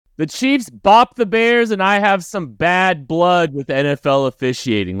The Chiefs bop the Bears, and I have some bad blood with NFL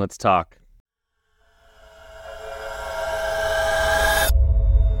officiating. Let's talk.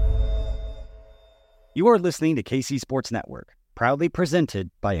 You are listening to KC Sports Network, proudly presented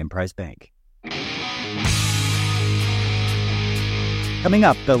by Emprise Bank. Coming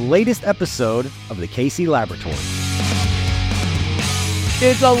up, the latest episode of the KC Laboratory.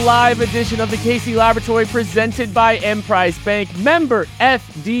 It's a live edition of the KC Laboratory presented by Emprise Bank, member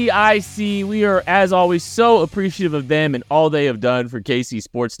FDIC. We are, as always, so appreciative of them and all they have done for KC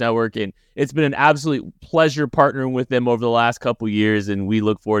Sports Network, and it's been an absolute pleasure partnering with them over the last couple years, and we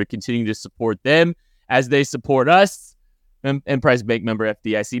look forward to continuing to support them as they support us. Emprise Bank member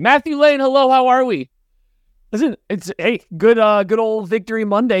FDIC. Matthew Lane, hello, how are we? Listen, it's good old Victory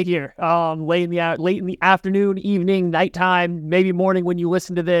Monday here. Late in the afternoon, evening, nighttime, maybe morning when you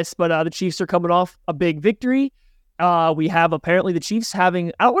listen to this. But the Chiefs are coming off a big victory. We have apparently the Chiefs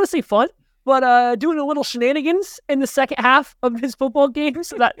having, I don't want to say fun, but doing a little shenanigans in the second half of this football game.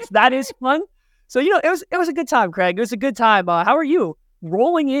 So that is fun. So it was a good time, Craig. It was a good time. How are you?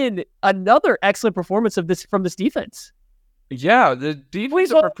 Rolling in another excellent performance from this defense. Yeah, the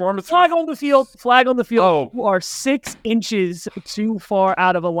defensive performance. Flag on the field. Oh. You are 6 inches too far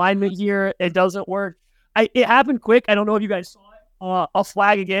out of alignment here. It doesn't work. It happened quick. I don't know if you guys saw it. I'll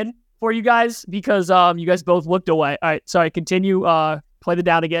flag again for you guys because you guys both looked away. All right, sorry. Continue. Play the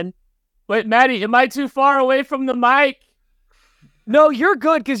down again. Wait, Maddie, am I too far away from the mic? No, you're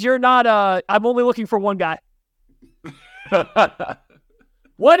good because you're not. I'm only looking for one guy.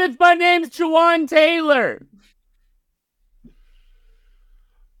 What if my name's Jawaan Taylor?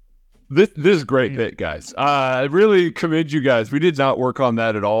 This is a great bit, guys. I really commend you guys. We did not work on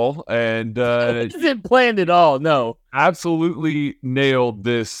that at all, and It isn't planned at all. No, absolutely nailed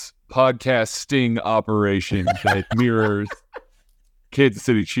this podcast sting operation that mirrors Kansas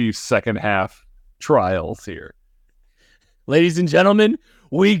City Chiefs second half trials here. Ladies and gentlemen,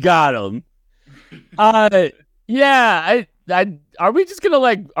 we got him. Yeah. Are we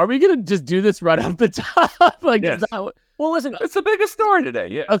gonna just do this right off the top? Yes. Well, listen, It's the biggest story today.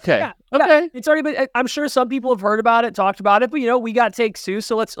 Yeah. Okay. Yeah, Okay. yeah, it's already been. I'm sure some people have heard about it, talked about it, but we got takes too.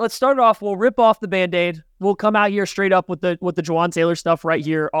 So let's start it off. We'll rip off the Band-Aid. We'll come out here straight up with the Jawaan Taylor stuff right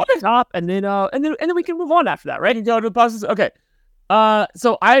here off the top, and then we can move on after that, right? Okay.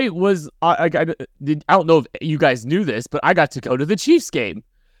 So I was I don't know if you guys knew this, but I got to go to the Chiefs game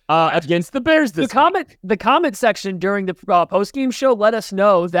against the Bears this week. The comment section during the post game show let us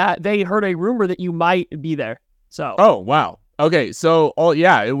know that they heard a rumor that you might be there. So. Oh wow. Okay. So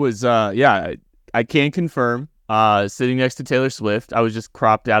it was I can confirm. Sitting next to Taylor Swift, I was just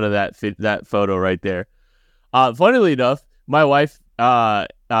cropped out of that photo right there. Funnily enough, my wife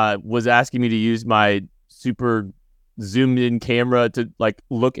was asking me to use my super zoomed in camera to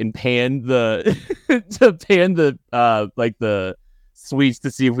look and pan the the suites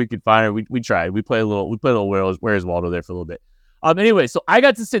to see if we could find her. We tried. We played a little Where's Waldo there for a little bit. Anyway, so I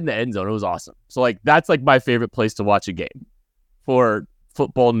got to sit in the end zone. It was awesome. So that's my favorite place to watch a game for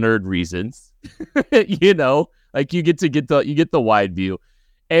football nerd reasons. You get the wide view,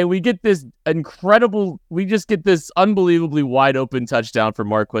 and we get this unbelievably wide open touchdown for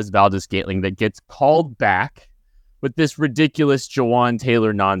Marquez Valdes-Scantling that gets called back with this ridiculous Jawaan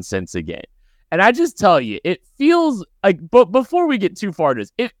Taylor nonsense again. And I just tell you, it feels like, but before we get too far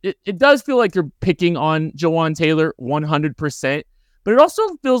into this, it does feel like they're picking on Jawaan Taylor 100%, but it also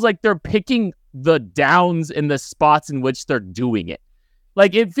feels like they're picking the downs and the spots in which they're doing it.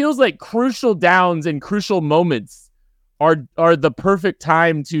 It feels like crucial downs and crucial moments are the perfect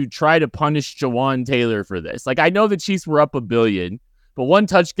time to try to punish Jawaan Taylor for this. I know the Chiefs were up $1 billion, but one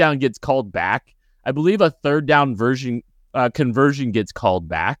touchdown gets called back. I believe a third down conversion gets called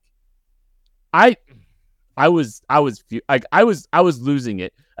back. I was losing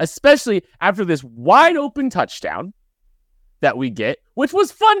it, especially after this wide open touchdown that we get, which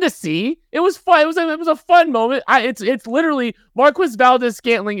was fun to see. It was fun. It was a fun moment. It's literally Marquez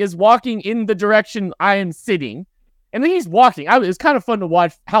Valdes-Scantling is walking in the direction I am sitting, and then he's walking. It was kind of fun to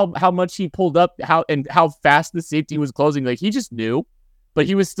watch how much he pulled up, how fast the safety was closing. He just knew, but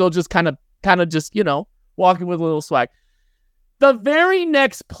he was still just kind of just walking with a little swag. The very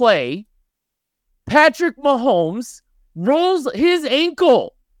next play, Patrick Mahomes rolls his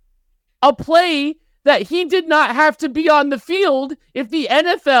ankle. A play that he did not have to be on the field if the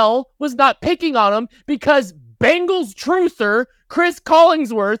NFL was not picking on him, because Bengals truther Chris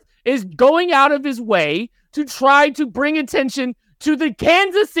Collinsworth is going out of his way to try to bring attention to the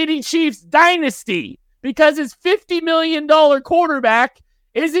Kansas City Chiefs dynasty because his $50 million quarterback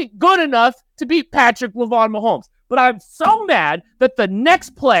isn't good enough to beat Patrick Mahomes. But I'm so mad that the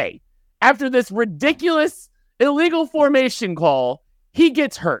next play, after this ridiculous illegal formation call, he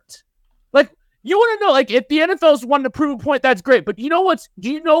gets hurt. Like, you want to know, like, if the NFL's wanting to prove a point, that's great. But do you know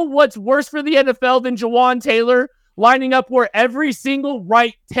what's worse for the NFL than Jawan Taylor lining up where every single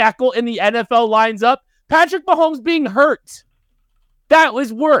right tackle in the NFL lines up? Patrick Mahomes being hurt. That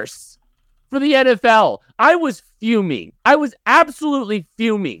was worse for the NFL. I was fuming. I was absolutely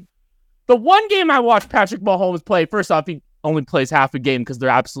fuming. The one game I watched Patrick Mahomes play, first off, he only plays half a game because they're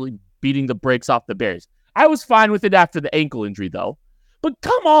absolutely beating the brakes off the Bears. I was fine with it after the ankle injury, though. But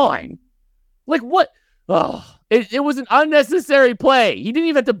come on. Like, what? Oh, it was an unnecessary play. He didn't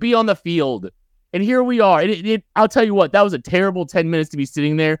even have to be on the field. And here we are. I'll tell you what, that was a terrible 10 minutes to be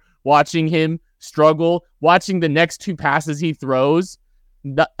sitting there watching him struggle, watching the next two passes he throws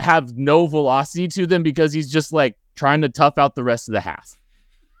have no velocity to them because he's just like trying to tough out the rest of the half.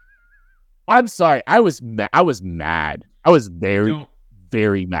 I'm sorry. I was mad. I was very,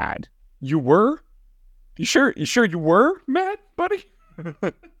 very mad. You were? You sure you were mad, buddy?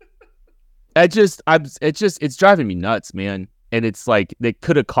 It's driving me nuts, man. And it's like they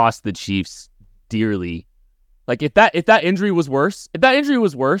could have cost the Chiefs dearly. Like if that injury was worse,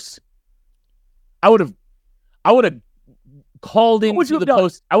 I would have called into the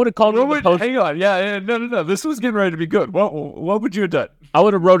post. I would have called into the post. Hang on. Yeah, no. This was getting ready to be good. What would you have done? I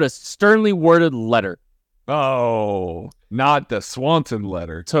would have wrote a sternly worded letter. Oh, not the Swanson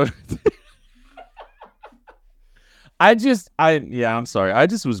letter. I'm sorry. I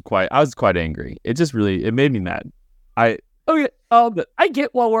was quite angry. It made me mad. I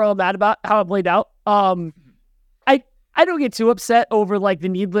get what we're all mad about, how it played out. I don't get too upset over like the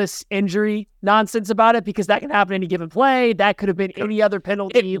needless injury nonsense about it because that can happen any given play. That could have been any other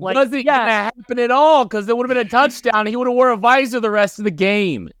penalty. It wasn't gonna happen at all because it would have been a touchdown. He would have wore a visor the rest of the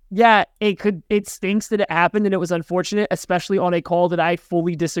game. Yeah, it stinks that it happened and it was unfortunate, especially on a call that I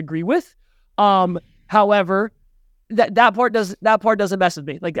fully disagree with. However, that part doesn't mess with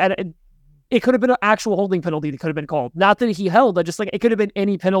me. Like it could have been an actual holding penalty that could have been called. Not that he held, but just like it could have been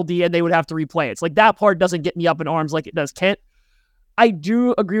any penalty and they would have to replay it. It's like that part doesn't get me up in arms like it does Kent. I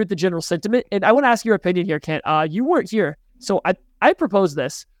do agree with the general sentiment. And I want to ask your opinion here, Kent. You weren't here. So I propose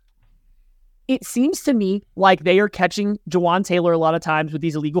this. It seems to me like they are catching Jawan Taylor a lot of times with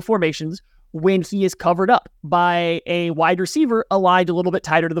these illegal formations when he is covered up by a wide receiver aligned a little bit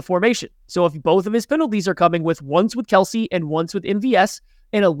tighter to the formation. So if both of his penalties are coming with once with Kelsey and once with MVS,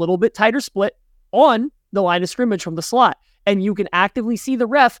 in a little bit tighter split on the line of scrimmage from the slot. And you can actively see the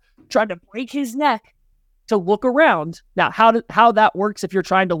ref trying to break his neck to look around. Now, how that works if you're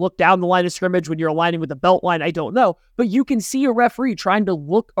trying to look down the line of scrimmage when you're aligning with the belt line, I don't know. But you can see a referee trying to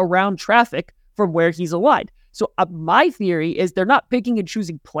look around traffic from where he's aligned. So my theory is they're not picking and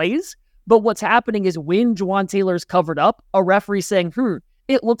choosing plays, but what's happening is when Jawan Taylor's covered up, a referee saying,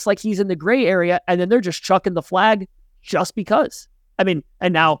 it looks like he's in the gray area, and then they're just chucking the flag just because. I mean,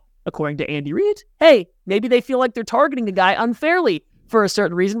 and now, according to Andy Reid, hey, maybe they feel like they're targeting the guy unfairly for a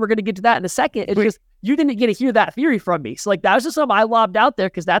certain reason. We're going to get to that in a second. It's just, you didn't get to hear that theory from me. So, like, that was just something I lobbed out there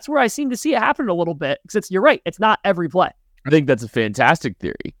because that's where I seem to see it happen a little bit. Because you're right, it's not every play. I think that's a fantastic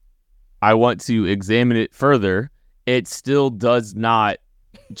theory. I want to examine it further. It still does not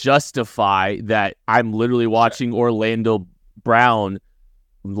justify that I'm literally watching Orlando Brown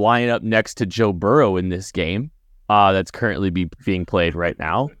line up next to Joe Burrow in this game. That's currently being played right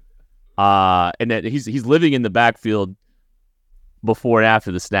now. And that he's living in the backfield before and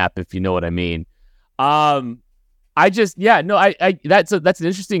after the snap, if you know what I mean. That's an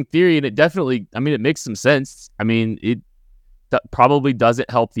interesting theory, and it definitely, I mean, it makes some sense. I mean, it probably doesn't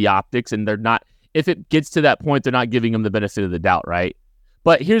help the optics, and they're not, if it gets to that point, they're not giving them the benefit of the doubt, right?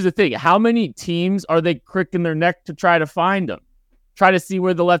 But here's the thing. How many teams are they cricking their neck to try to find them? Try to see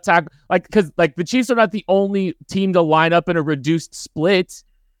where the left tackle, because the Chiefs are not the only team to line up in a reduced split.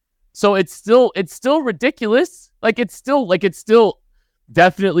 So it's still ridiculous. It's still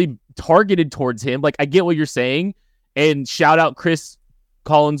definitely targeted towards him. Like, I get what you're saying, and shout out Chris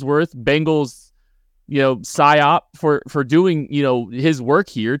Collinsworth, Bengals, psyop for doing, his work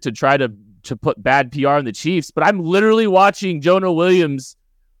here to try to put bad PR on the Chiefs. But I'm literally watching Jonah Williams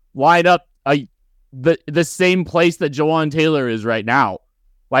line up the same place that Jawan Taylor is right now.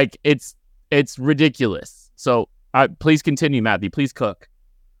 Like, it's ridiculous. So please continue, Matthew. Please cook.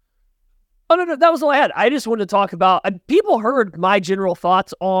 Oh, no, that was all I had. I just wanted to talk about, people heard my general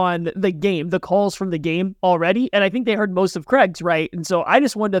thoughts on the game, the calls from the game already, and I think they heard most of Craig's, right? And so I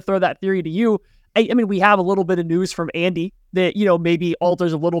just wanted to throw that theory to you. I mean, we have a little bit of news from Andy that, maybe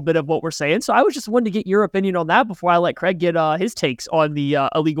alters a little bit of what we're saying. So I was just wanting to get your opinion on that before I let Craig get his takes on the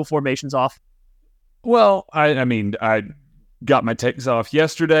illegal formations off. Well, I mean, I got my takes off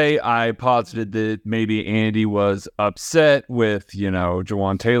yesterday. I posited that maybe Andy was upset with,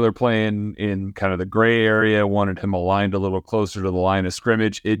 Jawan Taylor playing in kind of the gray area, wanted him aligned a little closer to the line of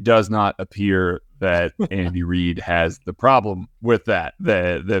scrimmage. It does not appear that Andy Reid has the problem with that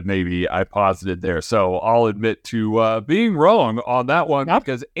maybe I posited there. So I'll admit to being wrong on that one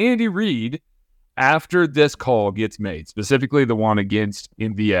because Andy Reid, after this call gets made, specifically the one against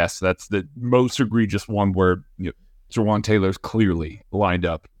MVS, that's the most egregious one where Jawan Taylor's clearly lined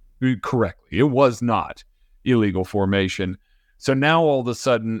up correctly. It was not illegal formation. So now all of a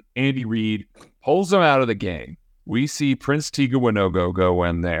sudden, Andy Reid pulls him out of the game. We see Prince Tega Wanogho go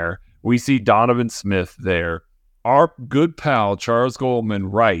in there. We see Donovan Smith there. Our good pal, Charles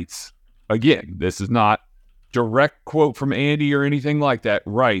Goldman, writes, again, this is not direct quote from Andy or anything like that,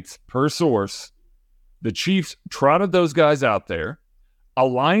 writes, per source, the Chiefs trotted those guys out there,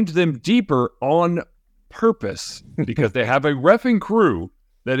 aligned them deeper on purpose because they have a reffing crew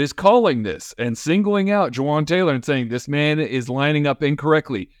that is calling this and singling out Jawan Taylor and saying this man is lining up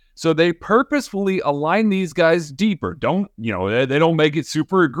incorrectly. So they purposefully align these guys deeper. They don't make it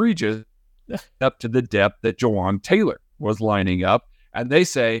super egregious up to the depth that Jawan Taylor was lining up. And they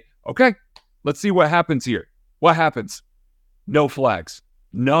say, okay, let's see what happens here. What happens? No flags.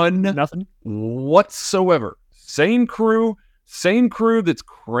 Nothing whatsoever. Same crew that's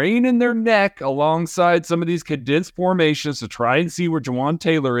craning their neck alongside some of these condensed formations to try and see where Jawan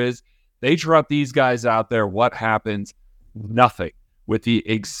Taylor is. They trot these guys out there. What happens? Nothing, with the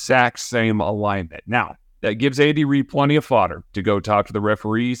exact same alignment. Now, that gives Andy Reid plenty of fodder to go talk to the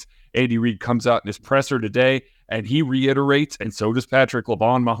referees. Andy Reid comes out in his presser today, and he reiterates, and so does Patrick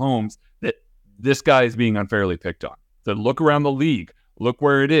Mahomes, that this guy is being unfairly picked on. So look around the league. Look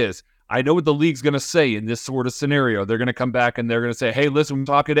where it is. I know what the league's going to say in this sort of scenario. They're going to come back and they're going to say, hey, listen, I'm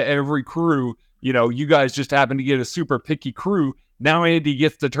talking to every crew. You guys just happen to get a super picky crew. Now Andy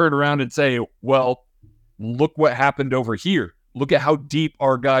gets to turn around and say, well, look what happened over here. Look at how deep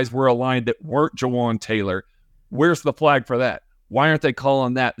our guys were aligned that weren't Jawan Taylor. Where's the flag for that? Why aren't they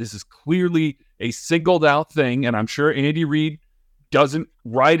calling that? This is clearly a singled out thing, and I'm sure Andy Reid doesn't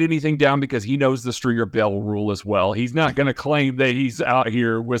write anything down because he knows the Stringer Bell rule as well. He's not going to claim that he's out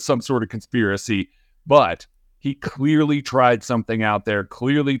here with some sort of conspiracy, but he clearly tried something out there,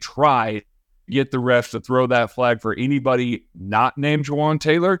 clearly tried to get the refs to throw that flag for anybody not named Jawan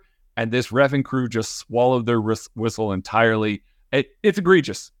Taylor, and this reffing crew just swallowed their whistle entirely. It's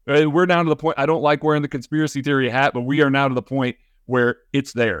egregious. We're now to the point, I don't like wearing the conspiracy theory hat, but we are now to the point where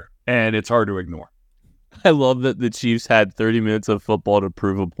it's there, and it's hard to ignore. I love that the Chiefs had 30 minutes of football to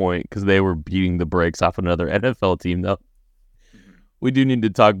prove a point because they were beating the brakes off another NFL team, though. We do need to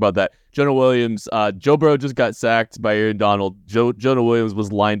talk about that. Jonah Williams, Joe Burrow just got sacked by Aaron Donald. Jonah Williams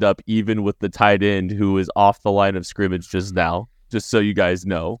was lined up even with the tight end who is off the line of scrimmage just now, just so you guys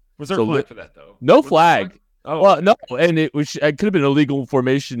know. Was there a flag for that, though? No flag. Oh, well, no, and it could have been illegal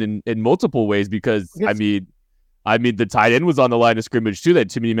formation in multiple ways because, I mean, the tight end was on the line of scrimmage, too. They had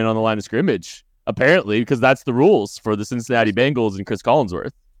too many men on the line of scrimmage. Apparently, because that's the rules for the Cincinnati Bengals and Chris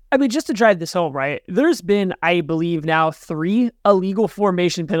Collinsworth. I mean, just to drive this home, right? There's been, I believe, now 3 illegal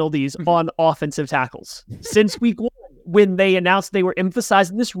formation penalties on offensive tackles since week 1 when they announced they were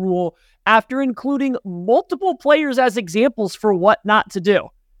emphasizing this rule after including multiple players as examples for what not to do.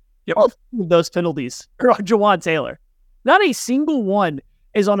 Yep. All 3 of those penalties are on Jawan Taylor. Not a single one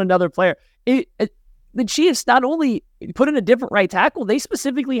is on another player. The Chiefs not only put in a different right tackle, they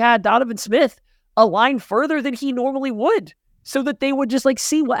specifically had Donovan Smith a line further than he normally would so that they would just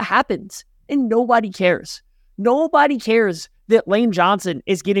see what happens. And nobody cares. Nobody cares that Lane Johnson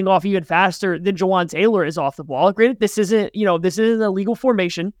is getting off even faster than Jawan Taylor is off the ball. Granted, this isn't a legal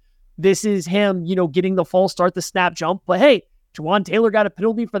formation. This is him, getting the false start, the snap jump. But hey, Jawan Taylor got a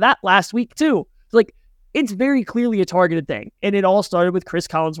penalty for that last week too. It's very clearly a targeted thing. And it all started with Chris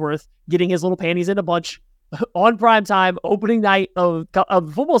Collinsworth getting his little panties in a bunch on primetime opening night of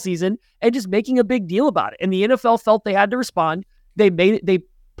the football season and just making a big deal about it. And the NFL felt they had to respond. They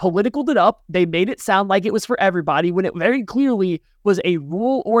politicaled it up. They made it sound like it was for everybody when it very clearly was a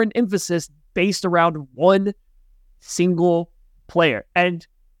rule or an emphasis based around one single player. And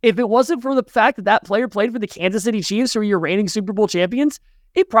if it wasn't for the fact that that player played for the Kansas City Chiefs, who are your reigning Super Bowl champions,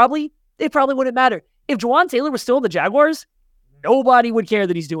 it probably wouldn't matter. If Jawan Taylor was still in the Jaguars, nobody would care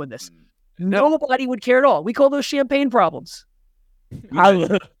that he's doing this. Nobody would care at all. We call those champagne problems.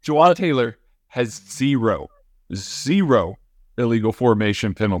 Jawan Taylor has zero illegal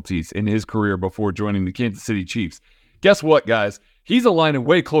formation penalties in his career before joining the Kansas City Chiefs. Guess what, guys? He's aligning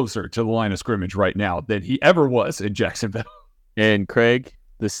way closer to the line of scrimmage right now than he ever was in Jacksonville. And Craig,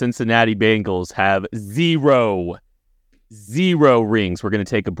 the Cincinnati Bengals have zero rings. We're going to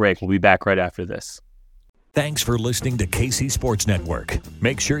take a break. We'll be back right after this. Thanks for listening to KC Sports Network.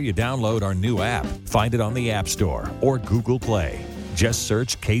 Make sure you download our new app. Find it on the App Store or Google Play. Just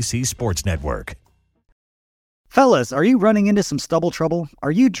search KC Sports Network. Fellas, are you running into some stubble trouble?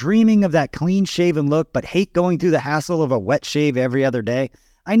 Are you dreaming of that clean-shaven look but hate going through the hassle of a wet shave every other day?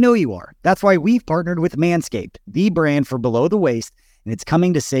 I know you are. That's why we've partnered with Manscaped, the brand for below the waist, and it's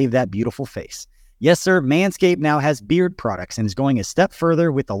coming to save that beautiful face. Yes, sir, Manscaped now has beard products and is going a step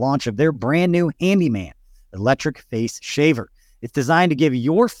further with the launch of their brand new Handyman electric face shaver. It's designed to give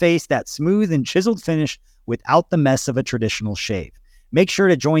your face that smooth and chiseled finish without the mess of a traditional shave. Make sure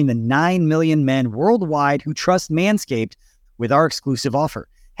to join the 9 million men worldwide who trust Manscaped with our exclusive offer.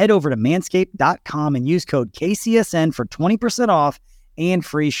 Head over to manscaped.com and use code KCSN for 20% off and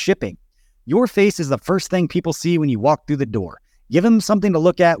free shipping. Your face is the first thing people see when you walk through the door. Give them something to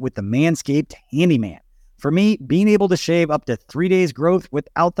look at with the Manscaped Handyman. For me, being able to shave up to 3 days growth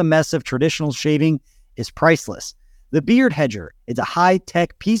without the mess of traditional shaving is priceless. The Beard Hedger is a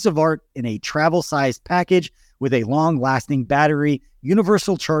high-tech piece of art in a travel-sized package with a long-lasting battery,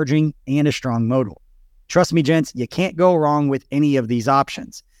 universal charging, and a strong motor. Trust me, gents, you can't go wrong with any of these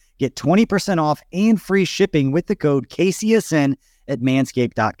options. Get 20% off and free shipping with the code KCSN at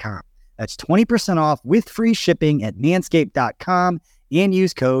manscaped.com. That's 20% off with free shipping at manscaped.com and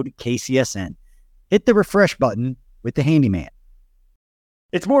use code KCSN. Hit the refresh button with the Handyman.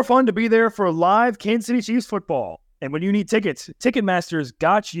 It's more fun to be there for live Kansas City Chiefs football. And when you need tickets, Ticketmaster's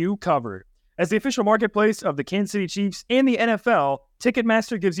got you covered. As the official marketplace of the Kansas City Chiefs and the NFL,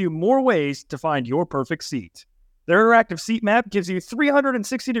 Ticketmaster gives you more ways to find your perfect seat. Their interactive seat map gives you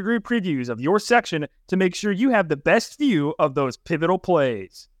 360-degree previews of your section to make sure you have the best view of those pivotal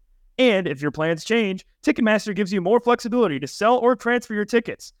plays. And if your plans change, Ticketmaster gives you more flexibility to sell or transfer your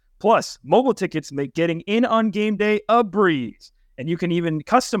tickets. Plus, mobile tickets make getting in on game day a breeze. And you can even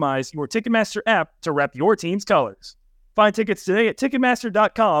customize your Ticketmaster app to rep your team's colors. Find tickets today at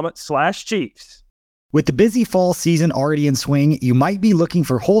Ticketmaster.com/Chiefs. With the busy fall season already in swing, you might be looking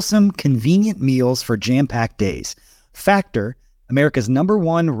for wholesome, convenient meals for jam-packed days. Factor, America's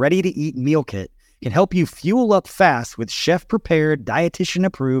 #1 ready-to-eat meal kit, can help you fuel up fast with chef-prepared,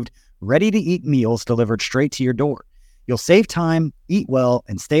 dietitian-approved, ready-to-eat meals delivered straight to your door. You'll save time, eat well,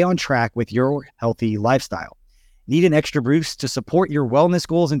 and stay on track with your healthy lifestyle. Need an extra boost to support your wellness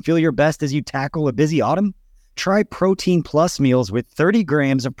goals and feel your best as you tackle a busy autumn? Try Protein Plus meals with 30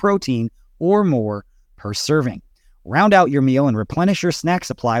 grams of protein or more per serving. Round out your meal and replenish your snack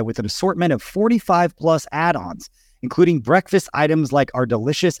supply with an assortment of 45 plus add-ons, including breakfast items like our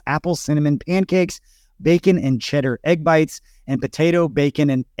delicious apple cinnamon pancakes, bacon and cheddar egg bites, and potato, bacon,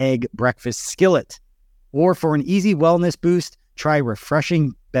 and egg breakfast skillet. Or for an easy wellness boost, try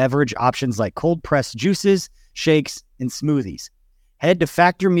refreshing beverage options like cold-pressed juices, shakes, and smoothies. Head to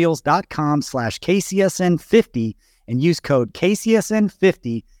factormeals.com/KCSN50 and use code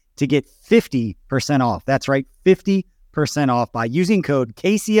KCSN50 to get 50% off. That's right, 50% off by using code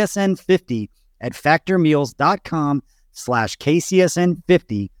KCSN50 at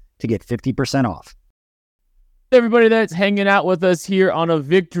factormeals.com/KCSN50 to get 50% off. Everybody that's hanging out with us here on a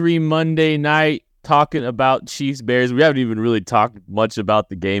Victory Monday night, talking about Chiefs Bears. We haven't even really talked much about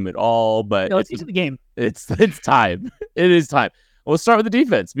the game at all, but Let's get to the game. It's time. It is time. We'll start with the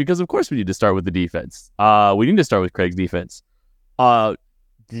defense because, of course, we need to start with the defense. We need to start with Craig's defense.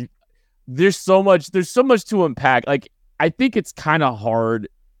 There's so much to unpack. Like, I think it's kind of hard.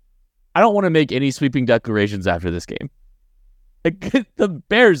 I don't want to make any sweeping declarations after this game. Like, the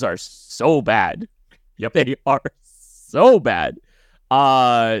Bears are so bad. Yep, they are so bad.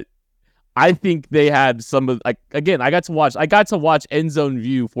 I think they had some of, like, again, I got to watch end zone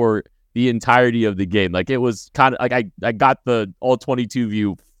view for the entirety of the game. Like, it was kind of like I got the all 22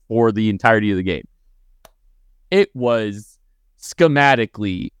 view for the entirety of the game. It was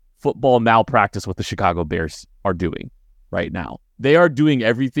schematically football malpractice what the Chicago Bears are doing right now. They are doing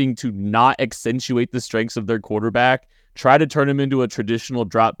everything to not accentuate the strengths of their quarterback, try to turn him into a traditional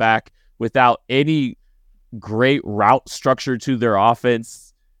drop back without any great route structure to their offense.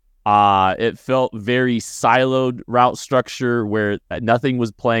 It felt very siloed route structure where nothing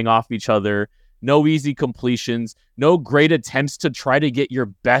was playing off each other, no easy completions, no great attempts to try to get your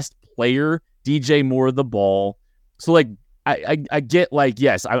best player, DJ Moore, the ball. So, like, I get, like,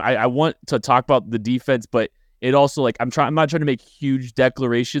 yes, I want to talk about the defense, but it also, like, I'm not trying to make huge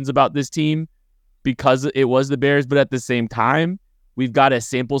declarations about this team because it was the Bears, but at the same time, we've got a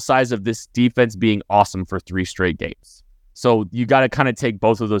sample size of this defense being awesome for 3 straight games. So you got to kind of take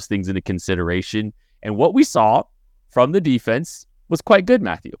both of those things into consideration. And what we saw from the defense was quite good,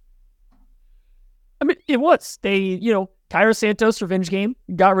 Matthew. I mean, it was. They, Cairo Santos revenge game,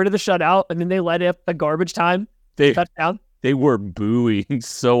 got rid of the shutout, and then they let up a garbage time touchdown. They were booing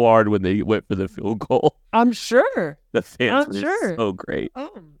so hard when they went for the field goal. I'm sure. The fans were so great.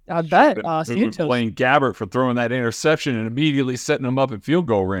 I bet. Santos playing Gabbert for throwing that interception and immediately setting them up at field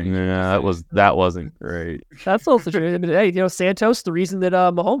goal range. Yeah, that wasn't great. That's also true. I mean, hey, Santos, the reason that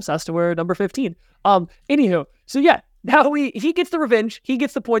Mahomes has to wear number 15. Anywho, so yeah, now he gets the revenge. He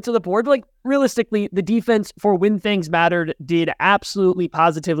gets the points on the board. But like realistically, the defense for when things mattered did absolutely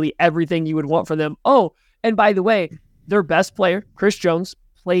positively everything you would want from them. Oh, and by the way, their best player, Chris Jones,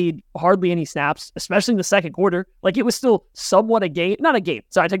 played hardly any snaps, especially in the second quarter. Like it was still somewhat a game. Not a game.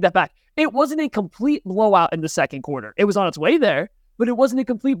 Sorry, I take that back. It wasn't a complete blowout in the second quarter. It was on its way there, but it wasn't a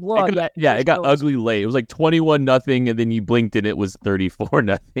complete blowout. It got ugly late. It was like 21-0, and then you blinked and it was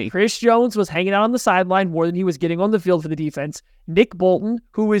 34-0. Chris Jones was hanging out on the sideline more than he was getting on the field for the defense. Nick Bolton,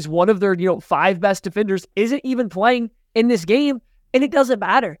 who is one of their 5 best defenders, isn't even playing in this game, and it doesn't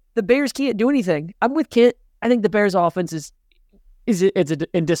matter. The Bears can't do anything. I'm with Kent. I think the Bears' offense is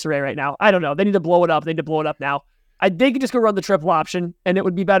in disarray right now. I don't know. They need to blow it up. They need to blow it up now. They could just go run the triple option, and it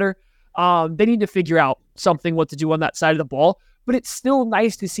would be better. They need to figure out what to do on that side of the ball. But it's still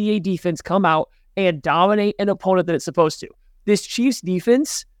nice to see a defense come out and dominate an opponent that it's supposed to. This Chiefs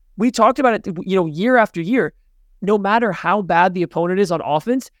defense, we talked about it, year after year. No matter how bad the opponent is on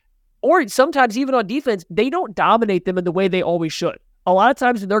offense, or sometimes even on defense, they don't dominate them in the way they always should. A lot of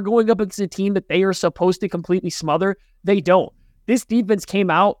times when they're going up against a team that they are supposed to completely smother, they don't. This defense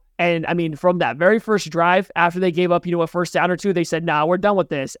came out, and I mean, from that very first drive, after they gave up, a first down or two, they said, nah, we're done with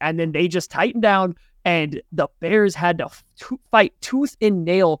this. And then they just tightened down, and the Bears had to fight tooth and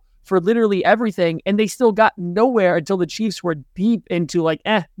nail for literally everything, and they still got nowhere until the Chiefs were deep into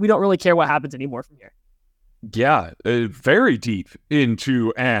we don't really care what happens anymore from here. Yeah, very deep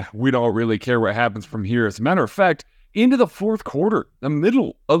into, we don't really care what happens from here. As a matter of fact, into the fourth quarter, the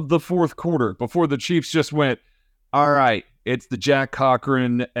middle of the fourth quarter, before the Chiefs just went, all right, it's the Jack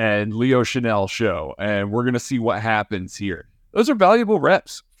Cochran and Leo Chanel show, and we're going to see what happens here. Those are valuable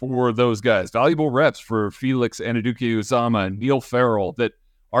reps for those guys, valuable reps for Felix Anudike-Uzomah and Neil Farrell that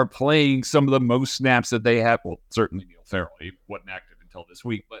are playing some of the most snaps that they have. Well, certainly Neil Farrell, he wasn't active until this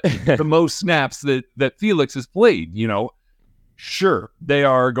week, but the most snaps that Felix has played, Sure, they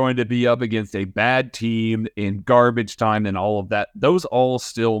are going to be up against a bad team in garbage time and all of that. Those all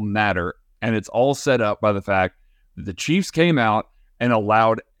still matter, and it's all set up by the fact that the Chiefs came out and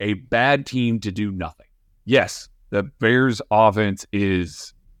allowed a bad team to do nothing. Yes, the Bears' offense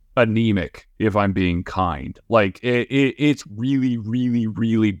is anemic, if I'm being kind. It's really, really,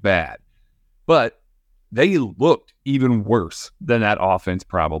 really bad. But they looked even worse than that offense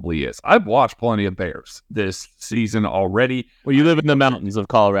probably is. I've watched plenty of Bears this season already. Well, you live in the mountains of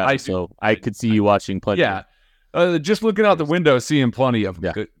Colorado, so I could see you watching plenty. Yeah. Just looking out the window, seeing plenty of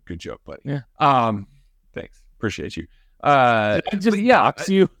good joke, buddy. Yeah. Thanks. Appreciate you. Box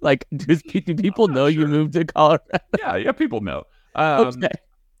you? Do people know you moved to Colorado? Yeah, people know. Okay.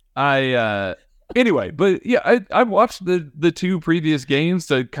 Anyway, but yeah, I watched the 2 previous games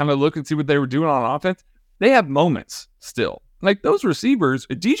to kind of look and see what they were doing on offense. They have moments still. Like those receivers,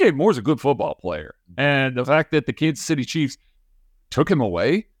 DJ Moore's a good football player. And the fact that the Kansas City Chiefs took him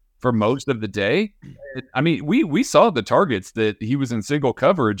away for most of the day, I mean, we saw the targets that he was in single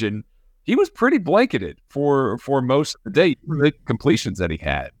coverage, and he was pretty blanketed for most of the day. The completions that he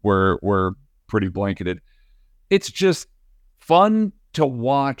had were pretty blanketed. It's just fun to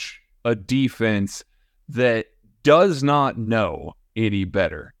watch a defense that does not know any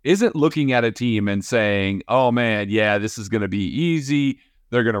better, isn't looking at a team and saying, oh man, yeah, this is going to be easy.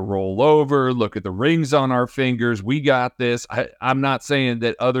 They're going to roll over. Look at the rings on our fingers. We got this. I'm not saying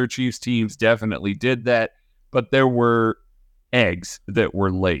that other Chiefs teams definitely did that, but there were eggs that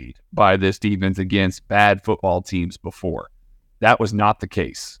were laid by this defense against bad football teams before. That was not the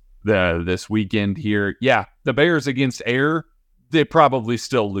case this weekend here. Yeah, the Bears against air, they probably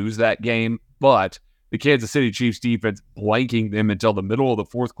still lose that game, but the Kansas City Chiefs defense blanking them until the middle of the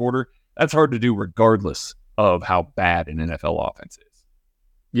fourth quarter, that's hard to do regardless of how bad an NFL offense is.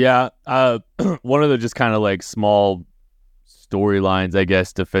 Yeah, one of the just kind of small storylines, I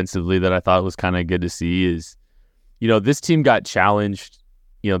guess, defensively that I thought was kind of good to see is, this team got challenged.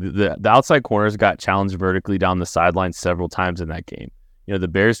 The outside corners got challenged vertically down the sideline several times in that game. The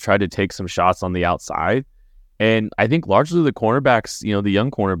Bears tried to take some shots on the outside. And I think largely the cornerbacks, the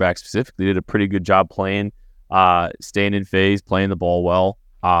young cornerbacks specifically, did a pretty good job playing, staying in phase, playing the ball well,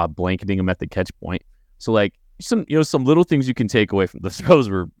 blanketing them at the catch point. So some little things you can take away from the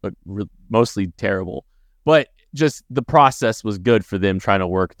throws were mostly terrible. But just the process was good for them trying to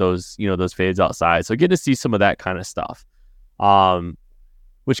work those, those fades outside. So getting to see some of that kind of stuff.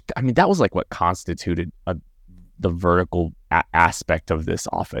 Which, I mean, that was like what constituted the vertical aspect of this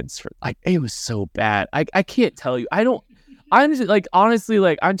offense. It was so bad. I can't tell you.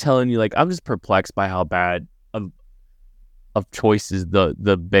 Honestly, I'm telling you, I'm just perplexed by how bad of choices the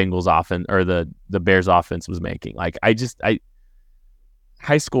Bengals offense or the Bears offense was making. High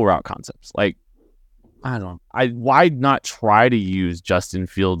school route concepts. I don't know. Why not try to use Justin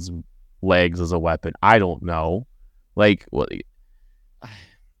Fields' legs as a weapon? I don't know.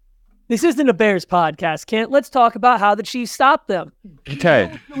 This isn't a Bears podcast, Kent. Let's talk about how the Chiefs stopped them. Okay. You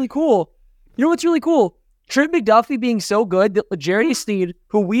know what's really cool? You know what's really cool? Trent McDuffie being so good that L'Jarius Sneed,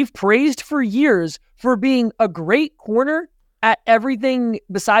 who we've praised for years for being a great corner at everything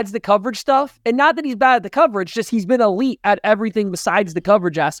besides the coverage stuff, and not that he's bad at the coverage, just he's been elite at everything besides the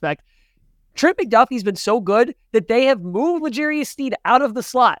coverage aspect. Trent McDuffie's been so good that they have moved L'Jarius Sneed out of the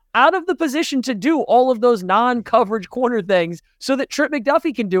slot, out of the position to do all of those non-coverage corner things so that Trent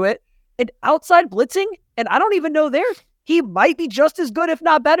McDuffie can do it. And outside blitzing, and I don't even know there, he might be just as good, if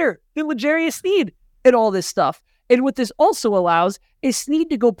not better, than L'Jarius Sneed at all this stuff. And what this also allows is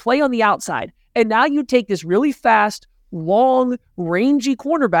Sneed to go play on the outside. And now you take this really fast, long, rangy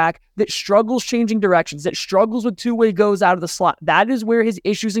cornerback that struggles changing directions, that struggles with two-way goes out of the slot. That is where his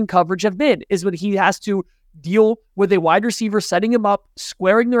issues in coverage have been, is when he has to deal with a wide receiver setting him up,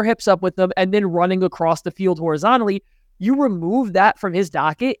 squaring their hips up with them, and then running across the field horizontally. You remove that from his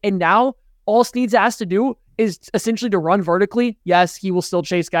docket, and now all Sneed's asked to do is essentially to run vertically. Yes, he will still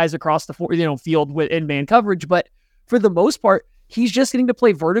chase guys across the field in man coverage, but for the most part, he's just getting to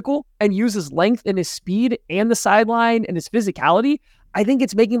play vertical and use his length and his speed and the sideline and his physicality. I think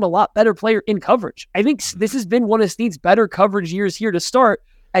it's making him a lot better player in coverage. I think this has been one of Sneed's better coverage years here to start,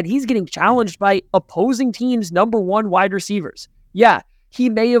 and he's getting challenged by opposing teams' number one wide receivers. Yeah, he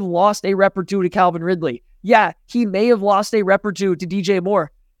may have lost a rep or two to Calvin Ridley. Yeah, he may have lost a rep or two to DJ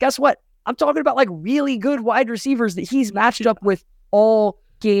Moore. Guess what? I'm talking about really good wide receivers that he's matched up with all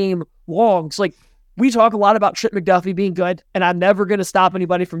game long. So we talk a lot about Trent McDuffie being good, and I'm never going to stop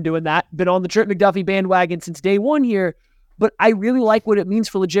anybody from doing that. Been on the Trent McDuffie bandwagon since day one here, but I really like what it means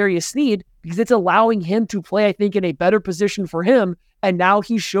for L'Jarius Sneed because it's allowing him to play, I think, in a better position for him, and now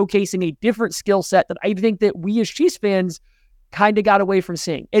he's showcasing a different skill set that I think that we as Chiefs fans kind of got away from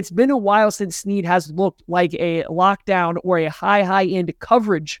seeing. It's been a while since Sneed has looked like a lockdown or a high-end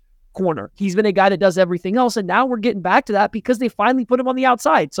coverage corner. He's been a guy that does everything else, and now we're getting back to that because they finally put him on the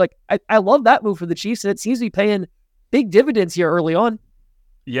outside. So I love that move for the Chiefs, and it seems to be paying big dividends here early on.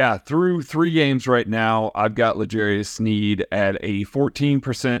 Yeah, through 3 games right now, I've got L'Jarius Sneed at a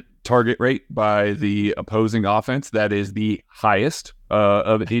 14% target rate by the opposing offense. That is the highest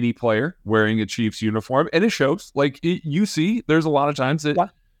of any player wearing a Chiefs uniform, and it shows. You see, there's a lot of times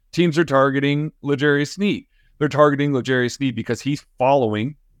that teams are targeting L'Jarius Sneed. They're targeting L'Jarius Sneed because he's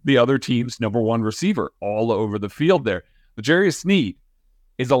following the other team's number one receiver all over the field there. L'Jarius Sneed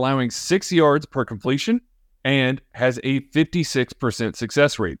is allowing 6 yards per completion and has a 56%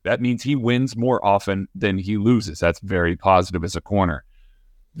 success rate. That means he wins more often than he loses. That's very positive as a corner.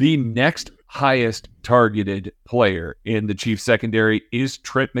 The next highest targeted player in the Chiefs secondary is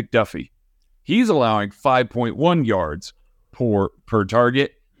Trent McDuffie. He's allowing 5.1 yards per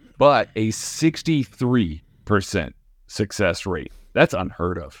target, but a 63% success rate. That's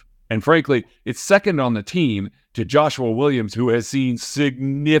unheard of. And frankly, it's second on the team to Joshua Williams, who has seen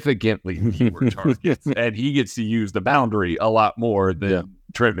significantly fewer targets, and he gets to use the boundary a lot more than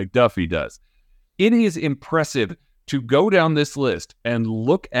Trent McDuffie does. It is impressive to go down this list and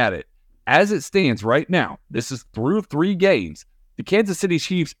look at it as it stands right now. This is through 3 games. The Kansas City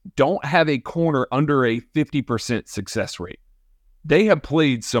Chiefs don't have a corner under a 50% success rate. They have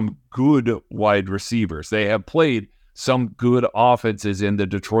played some good wide receivers. They have played some good offenses in the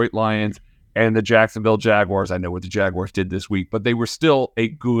Detroit Lions and the Jacksonville Jaguars. I know what the Jaguars did this week, but they were still a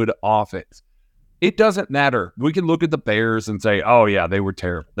good offense. It doesn't matter. We can look at the Bears and say, oh yeah, they were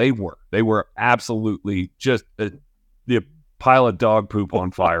terrible. They were absolutely just the pile of dog poop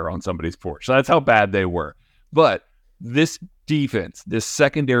on fire on somebody's porch. So that's how bad they were. But this defense, this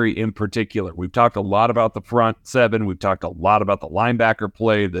secondary in particular, we've talked a lot about the front 7. We've talked a lot about the linebacker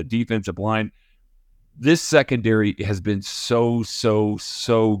play, the defensive line. This secondary has been so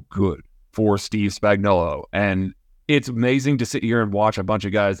good for Steve Spagnuolo. And it's amazing to sit here and watch a bunch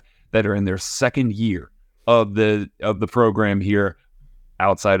of guys that are in their second year of the program here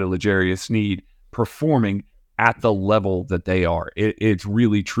outside of L'Jarius Sneed performing at the level that they are. It's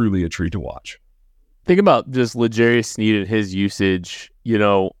really, truly a treat to watch. Think about just L'Jarius Sneed and his usage.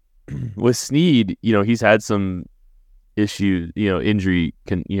 with Snead, he's had some issues, injury,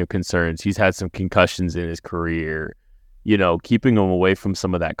 concerns. He's had some concussions in his career. Keeping him away from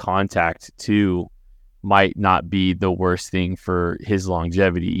some of that contact too might not be the worst thing for his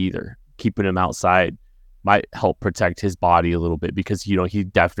longevity either. Keeping him outside might help protect his body a little bit because, he's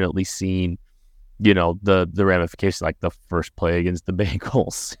definitely seen, the ramifications, like the first play against the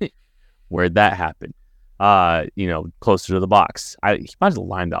Bengals, where'd that happen? Closer to the box. He might have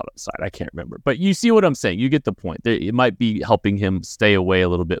lined out outside. I can't remember. But you see what I'm saying. You get the point. It might be helping him stay away a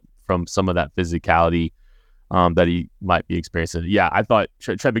little bit from some of that physicality that he might be experiencing. Yeah, I thought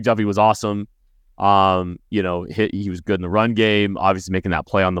Trent McDuffie was awesome. He was good in the run game, obviously making that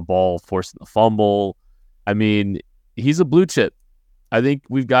play on the ball, forcing the fumble. I mean, he's a blue chip. I think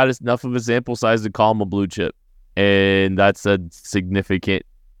we've got enough of a sample size to call him a blue chip. And that's a significant,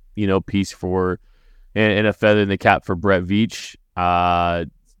 piece for and a feather in the cap for Brett Veach.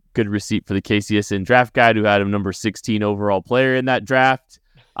 Good receipt for the KCSN draft guide who had him number 16 overall player in that draft.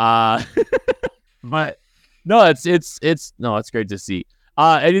 But no, it's great to see.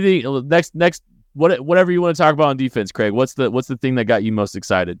 Anything next, whatever you want to talk about on defense, Craig, what's the thing that got you most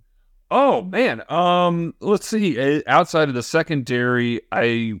excited? Oh, man. Let's see. Outside of the secondary,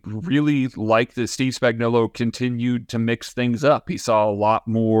 I really like that Steve Spagnuolo continued to mix things up. He saw a lot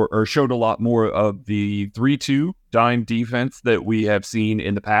more, or showed a lot more of the 3-2 dime defense that we have seen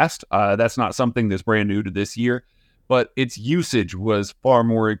in the past. That's not something that's brand new to this year, but its usage was far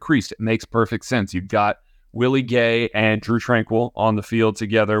more increased. It makes perfect sense. You've got Willie Gay and Drew Tranquill on the field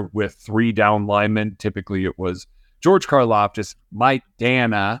together with 3 down linemen. Typically, it was George Karlaftis, Mike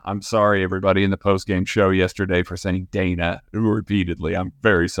Dana. I'm sorry, everybody in the post-game show yesterday for saying Dana repeatedly. I'm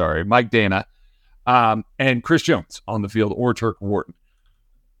very sorry. Mike Dana and Chris Jones on the field, or Turk Wharton.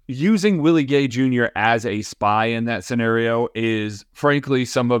 Using Willie Gay Jr. as a spy in that scenario is, frankly,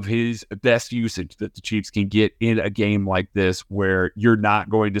 some of his best usage that the Chiefs can get in a game like this, where you're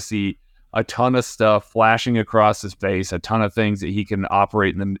not going to see a ton of stuff flashing across his face, a ton of things that he can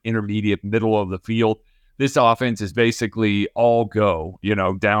operate in the intermediate middle of the field. This offense is basically all go,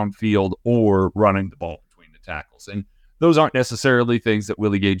 downfield or running the ball between the tackles. And those aren't necessarily things that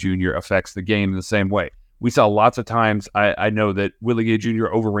Willie Gay Jr. affects the game in the same way. We saw lots of times, I know that Willie Gay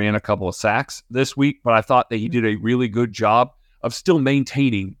Jr. overran a couple of sacks this week, but I thought that he did a really good job of still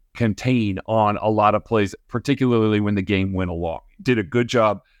maintaining contain on a lot of plays, particularly when the game went along. Did a good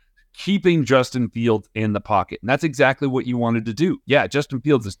job keeping Justin Fields in the pocket. And that's exactly what you wanted to do. Yeah, Justin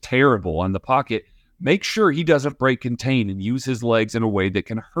Fields is terrible in the pocket. Make sure he doesn't break contain and use his legs in a way that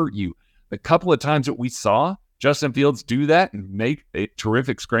can hurt you. The couple of times that we saw Justin Fields do that and make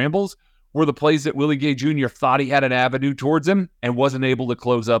terrific scrambles were the plays that Willie Gay Jr. thought he had an avenue towards him and wasn't able to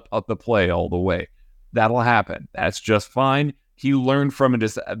close up the play all the way. That'll happen. That's just fine. He learned from it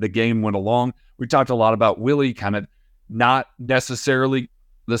as the game went along. We talked a lot about Willie kind of not necessarily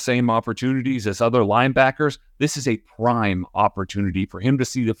the same opportunities as other linebackers. This is a prime opportunity for him to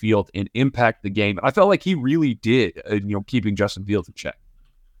see the field and impact the game. I felt like he really did, keeping Justin Fields in check.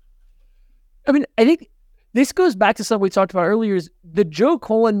 I mean, I think this goes back to something we talked about earlier, is the Joe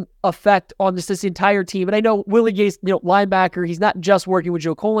Cullen effect on this entire team. And I know Willie Gay's linebacker, he's not just working with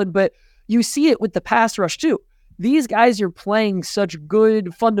Joe Cullen, but you see it with the pass rush too. These guys are playing such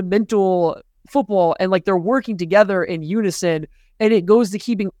good fundamental football, and they're working together in unison. And it goes to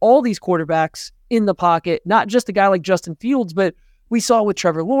keeping all these quarterbacks in the pocket, not just a guy like Justin Fields, but we saw with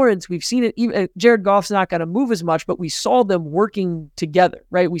Trevor Lawrence. We've seen it. Even Jared Goff's not going to move as much, but we saw them working together,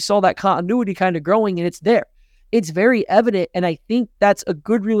 right? We saw that continuity kind of growing, and it's there. It's very evident, and I think that's a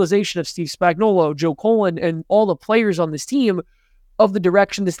good realization of Steve Spagnuolo, Joe Cullen, and all the players on this team of the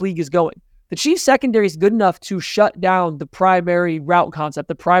direction this league is going. The Chiefs secondary is good enough to shut down the primary route concept,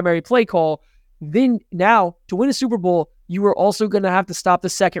 the primary play call. Then now, to win a Super Bowl, you are also going to have to stop the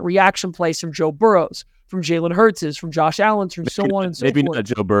second reaction plays from Joe Burrows, from Jalen Hurts, from Josh Allen, from so on and so forth. Maybe not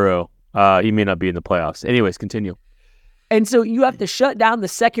Joe Burrow. He may not be in the playoffs. Anyways, continue. And so you have to shut down the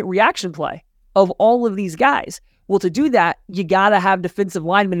second reaction play of all of these guys. Well, to do that, you got to have defensive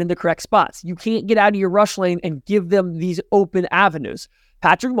linemen in the correct spots. You can't get out of your rush lane and give them these open avenues.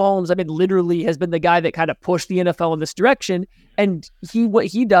 Patrick Mahomes, literally has been the guy that kind of pushed the NFL in this direction. And what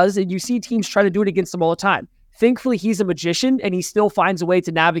he does, and you see teams try to do it against him all the time. Thankfully, he's a magician, and he still finds a way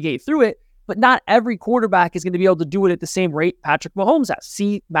to navigate through it. But not every quarterback is going to be able to do it at the same rate Patrick Mahomes has.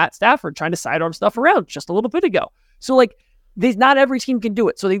 See Matt Stafford trying to sidearm stuff around just a little bit ago. So, not every team can do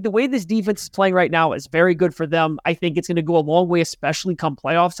it. So the way this defense is playing right now is very good for them. I think it's going to go a long way, especially come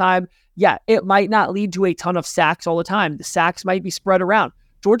playoff time. Yeah, it might not lead to a ton of sacks all the time. The sacks might be spread around.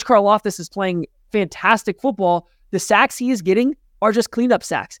 George Karlaftis is playing fantastic football. The sacks he is getting are just cleanup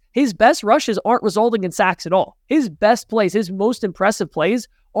sacks. His best rushes aren't resulting in sacks at all. His best plays, his most impressive plays,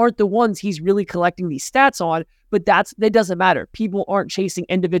 aren't the ones he's really collecting these stats on, but that doesn't matter. People aren't chasing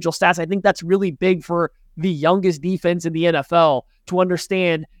individual stats. I think that's really big for the youngest defense in the NFL to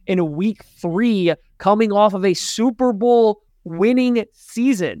understand in week 3, coming off of a Super Bowl winning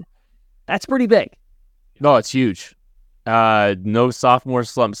season. That's pretty big. No, it's huge. No sophomore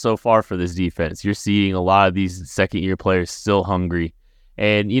slump so far for this defense. You're seeing a lot of these second-year players still hungry.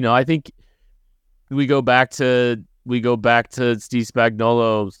 And, I think we go back to Steve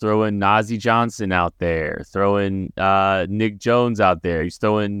Spagnuolo throwing Najee Johnson out there, throwing Nick Jones out there. He's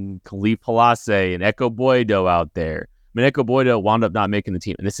throwing Khalif Halasse and Echo Boydo out there. I mean, Echo Boydo wound up not making the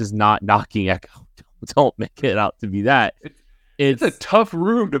team, and this is not knocking Echo. Don't make it out to be that. It's a tough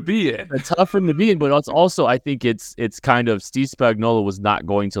room to be in. A tough room to be in, but it's also, I think it's kind of Steve Spagnuolo was not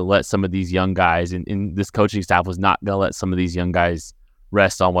going to let some of these young guys, and this coaching staff was not going to let some of these young guys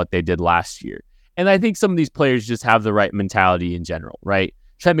rest on what they did last year. And I think some of these players just have the right mentality in general, right?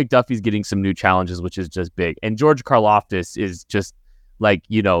 Trent McDuffie's getting some new challenges, which is just big. And George Karlaftis is just like,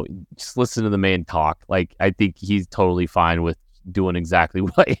 just listen to the man talk. Like, I think he's totally fine with doing exactly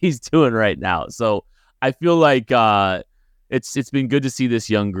what he's doing right now. So I feel like it's been good to see this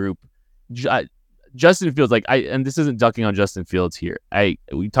young group. Justin Fields, and this isn't ducking on Justin Fields here.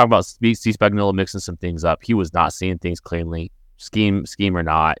 We talk about Steve Spagnuolo mixing some things up. He was not seeing things cleanly, scheme or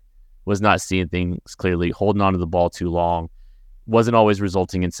not, was not seeing things clearly, holding on to the ball too long, wasn't always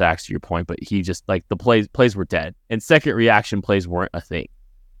resulting in sacks, to your point, but he just, the plays were dead, and second reaction plays weren't a thing.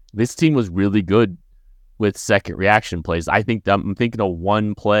 This team was really good with second reaction plays. I'm thinking of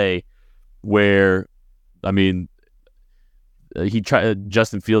one play where, Justin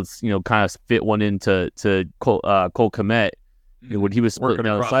Fields, kind of fit one into Cole Kmet when he was working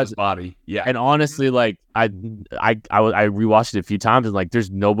down the across sides. his body. Yeah, and honestly, I rewatched it a few times, and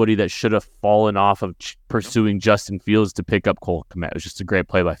there's nobody that should have fallen off of pursuing Justin Fields to pick up Cole Kmet. It was just a great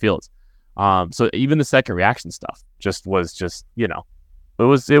play by Fields. So even the second reaction stuff it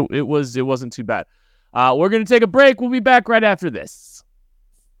wasn't too bad. We're gonna take a break. We'll be back right after this.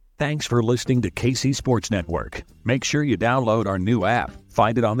 Thanks for listening to KC Sports Network. Make sure you download our new app.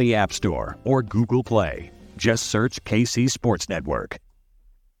 Find it on the App Store or Google Play. Just search KC Sports Network.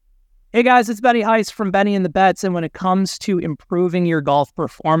 Hey guys, it's Benny Heiss from Benny and the Bets, and when it comes to improving your golf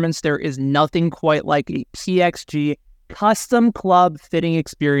performance, there is nothing quite like a PXG custom club fitting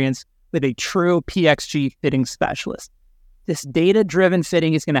experience with a true PXG fitting specialist. This data-driven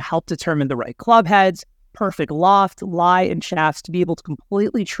fitting is going to help determine the right club heads, perfect loft, lie, and shafts to be able to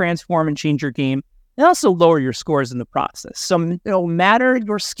completely transform and change your game, and also lower your scores in the process. So no matter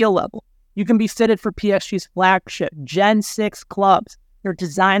your skill level, you can be fitted for PXG's flagship Gen 6 clubs. They're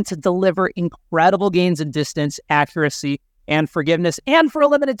designed to deliver incredible gains in distance, accuracy, and forgiveness. And for a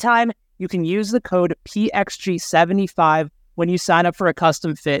limited time, you can use the code PXG75 when you sign up for a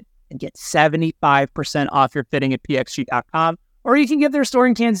custom fit and get 75% off your fitting at PXG.com. Or you can give their store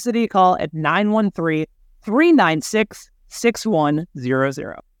in Kansas City a call at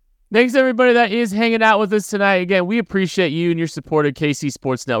 913-396-6100. Thanks, everybody that is hanging out with us tonight. Again, we appreciate you and your support of KC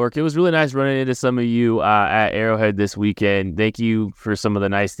Sports Network. It was really nice running into some of you at Arrowhead this weekend. Thank you for some of the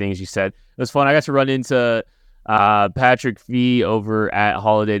nice things you said. It was fun. I got to run into Patrick Fee over at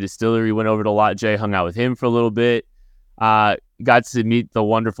Holiday Distillery. Went over to Lot J, hung out with him for a little bit. Got to meet the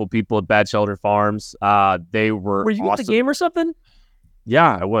wonderful people at Bad Shelter Farms. They were you awesome. at the game or something?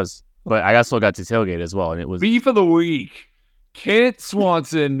 Yeah, I was. But I also got to tailgate as well, and it was beef of the week. Kent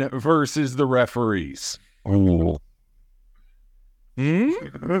Swanson versus the referees.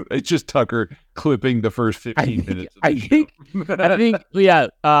 It's just Tucker clipping the first 15 minutes. I think, beef of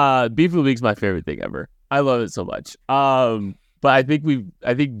the week's my favorite thing ever. I love it so much. But I think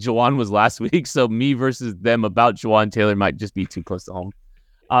Juwan was last week, so me versus them about Juwan Taylor might just be too close to home.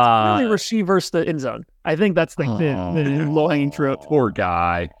 Really, Rasheed versus the end zone. I think that's the low-hanging fruit. Poor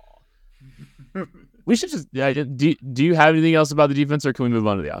guy. We should just. Do you have anything else about the defense, or can we move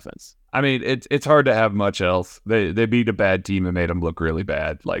on to the offense? I mean, it's hard to have much else. They beat a bad team and made them look really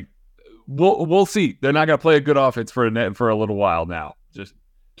bad. Like we'll see. They're not gonna play a good offense for a little while now. Just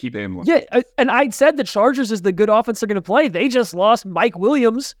keep aiming. Yeah, and I said the Chargers is the good offense they're gonna play. They just lost Mike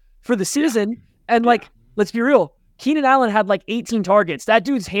Williams for the season, and let's be real. Keenan Allen had 18 targets. That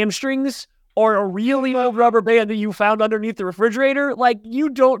dude's hamstrings are a really old rubber band that you found underneath the refrigerator. You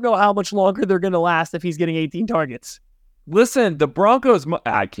don't know how much longer they're going to last if he's getting 18 targets. Listen, the Broncos,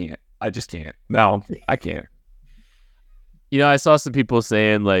 I can't. I just can't. No, I can't. I saw some people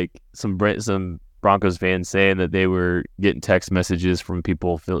saying, some Broncos fans saying that they were getting text messages from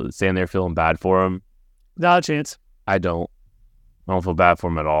people saying they're feeling bad for him. Not a chance. I don't. I don't feel bad for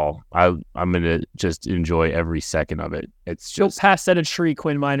him at all. I'm gonna just enjoy every second of it. It's Go just past that a tree,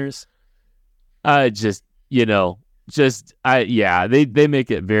 Quinn Miners. they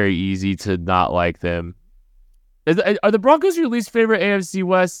make it very easy to not like them. Are the Broncos your least favorite AFC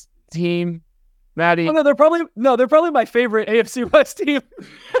West team, Maddie? Oh, they're probably my favorite AFC West team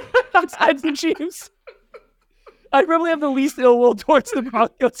besides the Chiefs. I probably have the least ill will towards the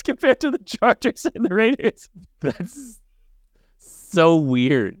Broncos compared to the Chargers and the Raiders. That's so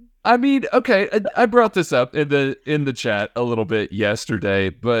weird. I mean, okay, I brought this up in the chat a little bit yesterday,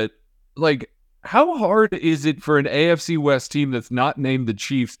 but like, how hard is it for an AFC West team that's not named the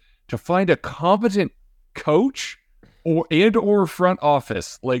Chiefs to find a competent coach or front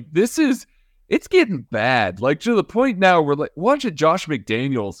office? Like, it's getting bad. Like, to the point now where, like, watching Josh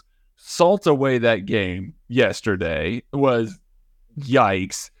McDaniels salt away that game yesterday was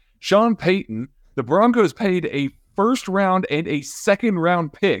yikes. Sean Payton, the Broncos paid a first round and a second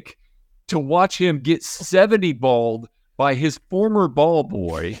round pick to watch him get 70 balled by his former ball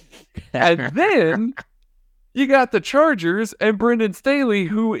boy. And then you got the Chargers and Brendan Staley,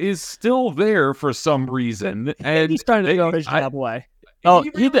 who is still there for some reason. And He's trying to throw his job away. Oh,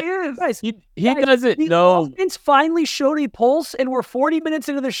 he he really is. Guys, He doesn't the know. offense finally showed a pulse, and we're 40 minutes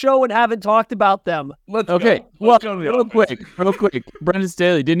into the show and haven't talked about them. Okay, Let's go to the real offense. quick. Brendan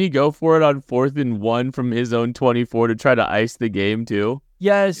Staley, didn't he go for it on 4th and 1 from his own 24 to try to ice the game too?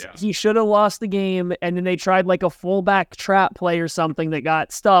 Yes, Yeah. he should have lost the game, and then they tried like a fullback trap play or something that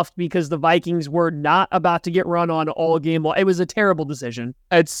got stuffed because the Vikings were not about to get run on all game long. It was a terrible decision.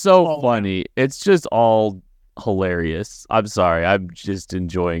 It's so Oh. funny. It's just all hilarious. I'm sorry. I'm just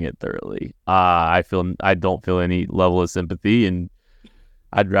enjoying it thoroughly. I don't feel any level of sympathy, and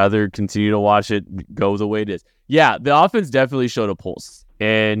I'd rather continue to watch it go the way it is. Yeah, the offense definitely showed a pulse,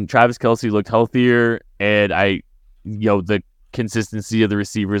 and Travis Kelce looked healthier, and the consistency of the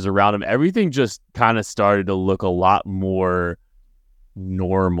receivers around him, everything just kind of started to look a lot more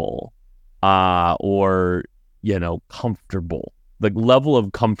normal, or comfortable. The level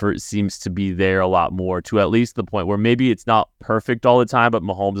of comfort seems to be there a lot more, to at least the point where maybe it's not perfect all the time, but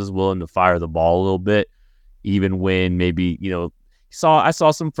Mahomes is willing to fire the ball a little bit, even when maybe, I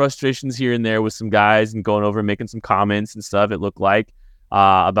saw some frustrations here and there with some guys and going over and making some comments and stuff, it looked like,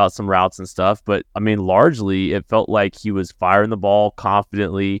 about some routes and stuff. But, I mean, largely, it felt like he was firing the ball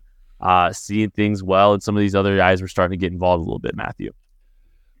confidently, seeing things well, and some of these other guys were starting to get involved a little bit, Matthew.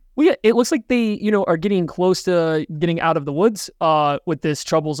 It looks like they, are getting close to getting out of the woods with this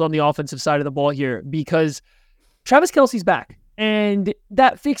troubles on the offensive side of the ball here, because Travis Kelce's back, and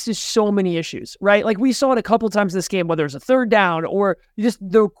that fixes so many issues, right? Like, we saw it a couple times in this game, whether it's a third down or just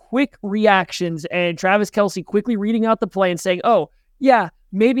the quick reactions and Travis Kelce quickly reading out the play and saying, oh, yeah,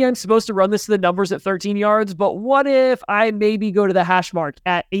 maybe I'm supposed to run this to the numbers at 13 yards, but what if I maybe go to the hash mark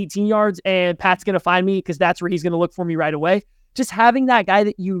at 18 yards and Pat's going to find me because that's where he's going to look for me right away? Just having that guy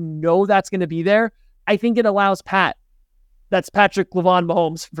that that's going to be there, I think it allows that's Patrick Lavon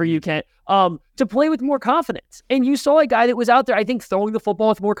Mahomes for you, Kent, to play with more confidence. And you saw a guy that was out there, I think, throwing the football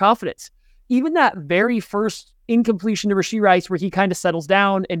with more confidence. Even that very first incompletion to Rashee Rice where he kind of settles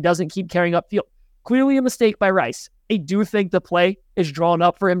down and doesn't keep carrying upfield. Clearly a mistake by Rice. I do think the play is drawn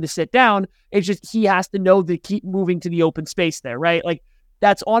up for him to sit down. It's just he has to know to keep moving to the open space there, right? Like,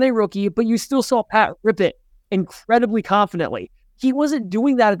 that's on a rookie, but you still saw Pat rip it incredibly confidently. He wasn't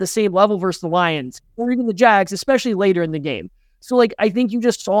doing that at the same level versus the Lions or even the Jags, especially later in the game. So, like, I think you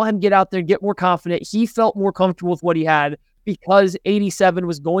just saw him get out there and get more confident. He felt more comfortable with what he had because 87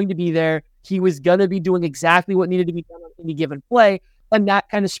 was going to be there. He was going to be doing exactly what needed to be done on any given play. And that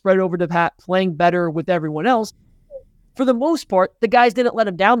kind of spread over to Pat playing better with everyone else. For the most part, the guys didn't let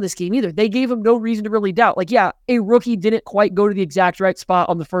him down this game either. They gave him no reason to really doubt. Like, yeah, a rookie didn't quite go to the exact right spot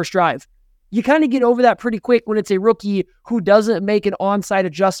on the first drive. You kind of get over that pretty quick when it's a rookie who doesn't make an onside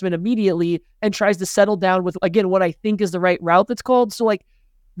adjustment immediately and tries to settle down with, again, what I think is the right route that's called. So, like,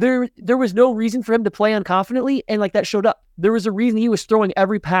 there was no reason for him to play unconfidently, and, like, that showed up. There was a reason he was throwing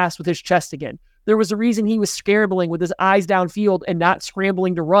every pass with his chest again. There was a reason he was scrambling with his eyes downfield and not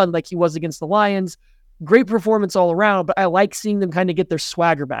scrambling to run like he was against the Lions. Great performance all around, but I like seeing them kind of get their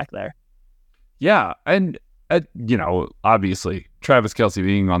swagger back there. Yeah, and obviously Travis Kelce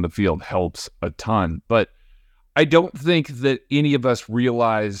being on the field helps a ton, but I don't think that any of us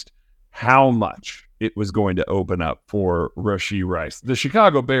realized how much it was going to open up for Rashee Rice. The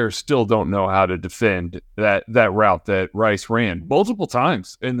Chicago Bears still don't know how to defend that route that Rice ran multiple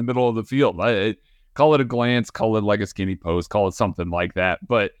times in the middle of the field. Call it a glance, call it like a skinny post, call it something like that.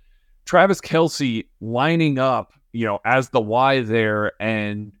 But Travis Kelce lining up, as the Y there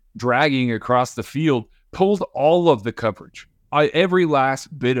and dragging across the field pulled all of the coverage every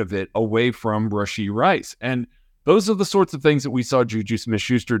last bit of it away from Rashee Rice. And those are the sorts of things that we saw Juju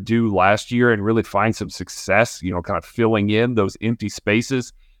Smith-Schuster do last year and really find some success, kind of filling in those empty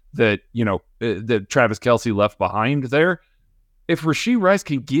spaces that, that Travis Kelce left behind there. If Rashee Rice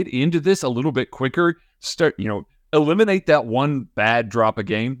can get into this a little bit quicker, eliminate that one bad drop a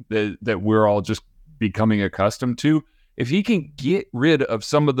game that we're all just becoming accustomed to. If he can get rid of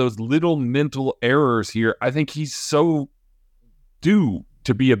some of those little mental errors here, I think he's so due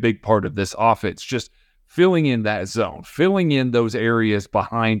to be a big part of this offense. Just filling in that zone, filling in those areas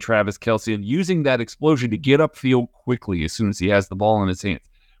behind Travis Kelce, and using that explosion to get upfield quickly as soon as he has the ball in his hands.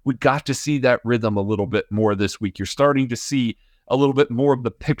 We got to see that rhythm a little bit more this week. You're starting to see a little bit more of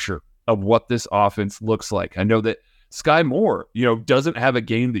the picture of what this offense looks like. I know that Sky Moore, doesn't have a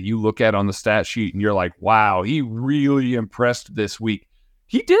game that you look at on the stat sheet and you're like, wow, he really impressed this week.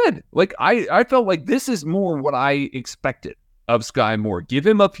 He did. I felt like this is more what I expected of Sky Moore. Give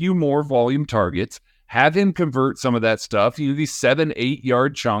him a few more volume targets, have him convert some of that stuff, these 7-8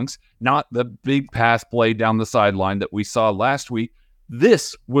 yard chunks, not the big pass play down the sideline that we saw last week.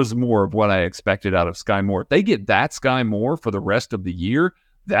 This was more of what I expected out of Sky Moore. If they get that Sky Moore for the rest of the year,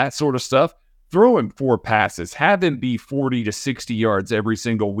 that sort of stuff, throw him 4 passes, have him be 40 to 60 yards every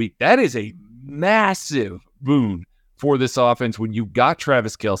single week. That is a massive boon for this offense when you've got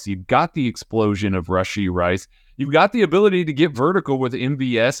Travis Kelce, you've got the explosion of Rashee Rice, you've got the ability to get vertical with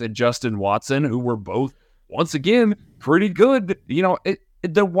MVS and Justin Watson, who were both, once again, pretty good.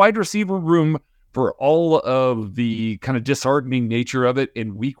 The wide receiver room, for all of the kind of disheartening nature of it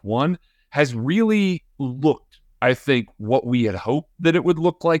in week 1, has really looked, I think, what we had hoped that it would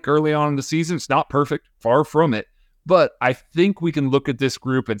look like early on in the season. It's not perfect, far from it, but I think we can look at this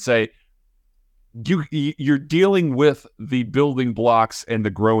group and say, you're dealing with the building blocks and the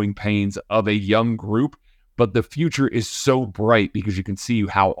growing pains of a young group, but the future is so bright because you can see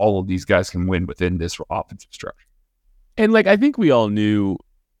how all of these guys can win within this offensive structure. And I think we all knew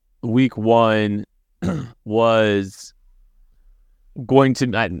week 1 was going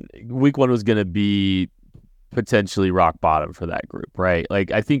to be potentially rock bottom for that group, right?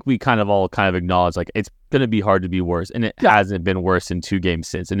 I think we all acknowledged it's going to be hard to be worse, and it hasn't been worse in 2 games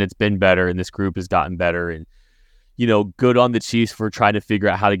since, and it's been better, and this group has gotten better, and good on the Chiefs for trying to figure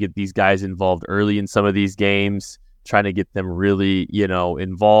out how to get these guys involved early in some of these games, trying to get them really,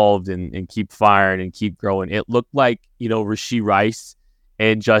 involved and keep firing and keep growing. It looked like, Rashee Rice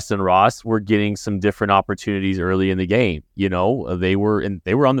and Justin Ross were getting some different opportunities early in the game. They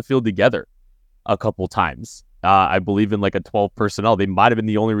were on the field together a couple times. I believe in a 12 personnel. They might have been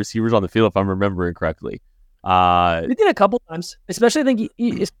the only receivers on the field if I'm remembering correctly. They did a couple times, especially I think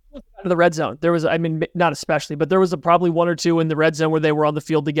out of the red zone. There was, not especially, but there was probably 1 or 2 in the red zone where they were on the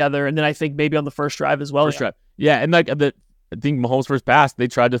field together, and then I think maybe on the first drive as well. Yeah, and I think Mahomes' first pass, they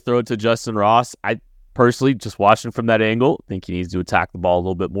tried to throw it to Justin Ross. I personally, just watching from that angle, think he needs to attack the ball a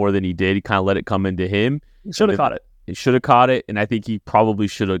little bit more than he did. He kind of let it come into him. He should have caught it. He should have caught it, and I think he probably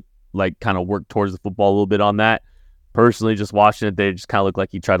should have kind of worked towards the football a little bit on that. Personally, just watching it, they just kind of looked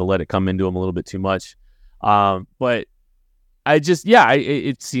like he tried to let it come into him a little bit too much. But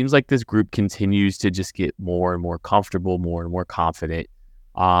it seems like this group continues to just get more and more comfortable, more and more confident.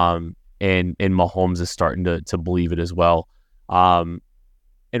 And Mahomes is starting to believe it as well. And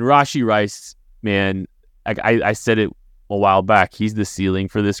Rashee Rice, man, I said it a while back, he's the ceiling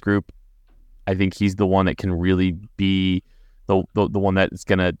for this group. I think he's the one that can really be the one that's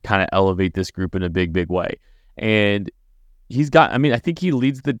going to kind of elevate this group in a big, big way. And I think he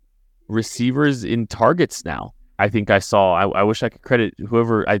leads the receivers in targets now. I think I saw, I wish I could credit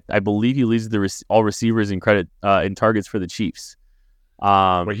whoever, I believe he leads all receivers in targets for the Chiefs.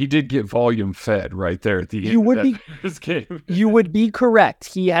 Well, he did get volume fed right there at the end of this game. You would be correct.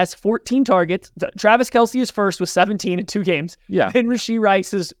 He has 14 targets. Travis Kelce is first with 17 in 2 games. Yeah. Then Rashee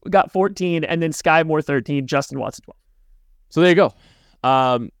Rice has got 14, and then Sky Moore 13, Justin Watson 12. So there you go.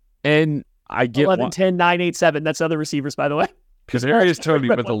 And I get 11, 10, 9, 8, 7. That's other receivers, by the way. Kadarius Toney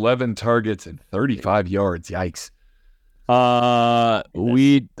with 11 targets and 35 yards. Yikes.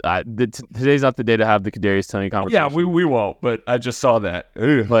 Today's not the day to have the Kadarius Toney conversation. Yeah, we won't, but I just saw that.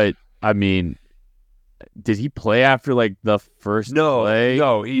 Ugh. But did he play after the first play?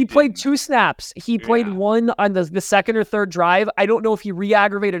 No, he played 2 snaps. He played 1 on the second or third drive. I don't know if he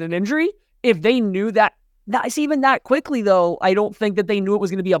re-aggravated an injury. If they knew that, not even that quickly though, I don't think that they knew it was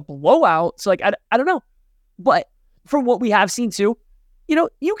going to be a blowout. So I don't know. But from what we have seen too,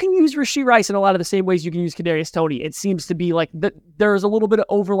 you can use Rashee Rice in a lot of the same ways you can use Kadarius Toney. It seems to be there's a little bit of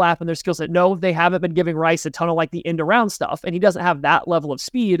overlap in their skill set. No, they haven't been giving Rice a ton of the end around stuff, and he doesn't have that level of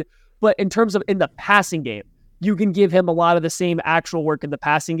speed. But in terms of in the passing game, you can give him a lot of the same actual work in the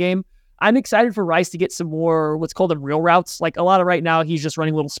passing game. I'm excited for Rice to get some more what's called them real routes. Like a lot of right now, he's just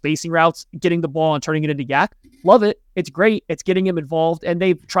running little spacing routes, getting the ball and turning it into yak. Love it. It's great. It's getting him involved, and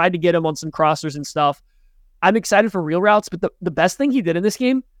they've tried to get him on some crossers and stuff. I'm excited for real routes, but the best thing he did in this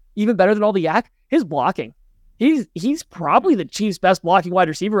game, even better than all the yak, his blocking. He's probably the Chiefs' best blocking wide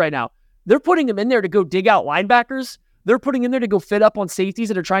receiver right now. They're putting him in there to go dig out linebackers. They're putting him in there to go fit up on safeties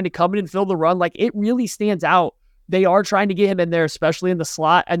that are trying to come in and fill the run. Like, it really stands out. They are trying to get him in there, especially in the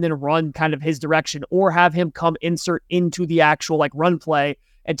slot, and then run kind of his direction, or have him come insert into the actual like run play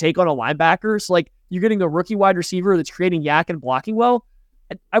and take on a linebacker. So like, you're getting a rookie wide receiver that's creating yak and blocking well.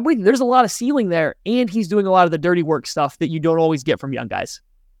 And I'm with you. There's a lot of ceiling there, and he's doing a lot of the dirty work stuff that you don't always get from young guys.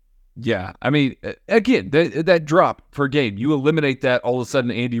 Yeah, I mean, again, that drop per game, you eliminate that, all of a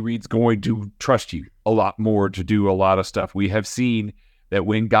sudden Andy Reid's going to trust you a lot more to do a lot of stuff. We have seen that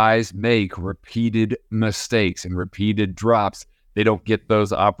when guys make repeated mistakes and repeated drops, they don't get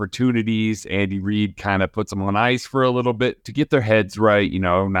those opportunities. Andy Reid kind of puts them on ice for a little bit to get their heads right,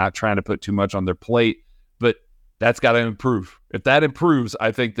 not trying to put too much on their plate, but that's got to improve. If that improves,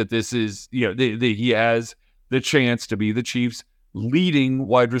 I think that this is, he has the chance to be the Chiefs' leading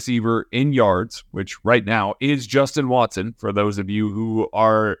wide receiver in yards, which right now is Justin Watson. For those of you who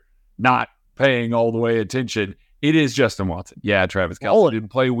are not paying all the way attention, it is Justin Watson. Yeah, Travis Kelce didn't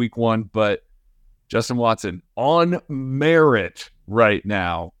play week 1, but Justin Watson on merit right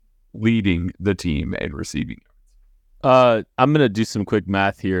now leading the team in receiving. I'm going to do some quick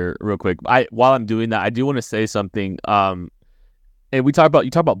math here real quick. While I'm doing that, I do want to say something. And you talk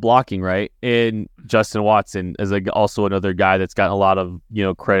about blocking, right? And Justin Watson is also another guy that's gotten a lot of,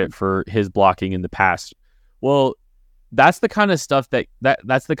 credit for his blocking in the past. Well, that's the kind of stuff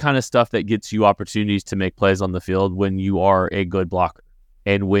that's the kind of stuff that gets you opportunities to make plays on the field when you are a good blocker.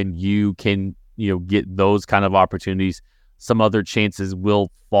 And when you can, get those kind of opportunities, some other chances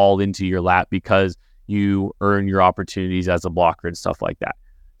will fall into your lap because you earn your opportunities as a blocker and stuff like that.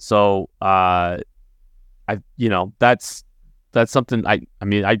 So, that's something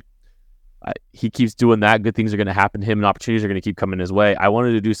he keeps doing that. Good things are going to happen to him and opportunities are going to keep coming his way. I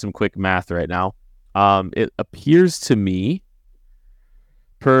wanted to do some quick math right now. It appears to me,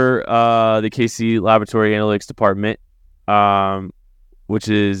 per the KC Laboratory Analytics Department, which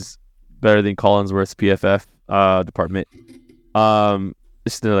is better than Collinsworth's PFF department.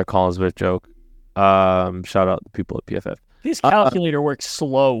 This is another Collinsworth joke. Shout out the people at PFF. This calculator works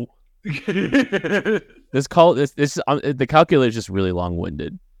slow. The calculator is just really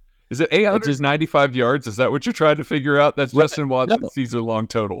long-winded. Is it 895 yards? Is that what you're trying to figure out? That's Justin Watson's season-long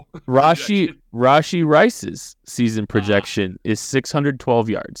total. Rashi Rice's season projection is 612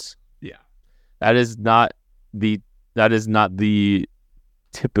 yards. Yeah, that is not the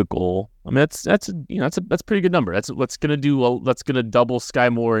typical. I mean, that's a pretty good number. That's what's gonna double Sky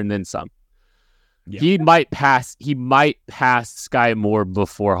Moore and then some. Yeah. He might pass Sky Moore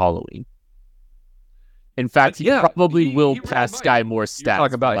before Halloween. In fact, he probably will pass Sky Moore's stats.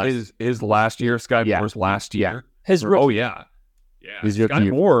 Talk about his last year, Sky Moore's last year. Yeah. Sky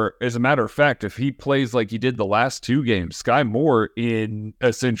Moore, as a matter of fact, if he plays like he did the last 2 games, Sky Moore in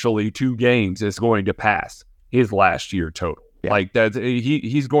essentially 2 games is going to pass his last year total. Yeah. Like that,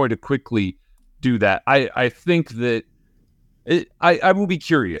 he's going to quickly do that. I think that I will be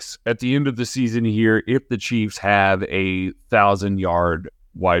curious at the end of the season here if the Chiefs have a 1,000-yard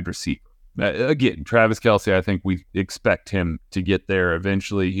wide receiver. Again, Travis Kelce, I think we expect him to get there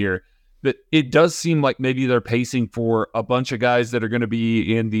eventually here. But it does seem like maybe they're pacing for a bunch of guys that are going to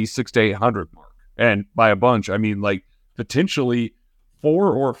be in the 600 to 800 mark. And by a bunch, I mean like potentially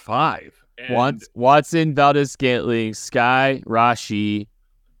 4 or 5. Watson, Valdez-Scantling, Sky, Rashi,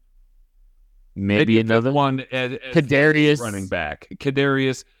 maybe another one. Kadarius running back.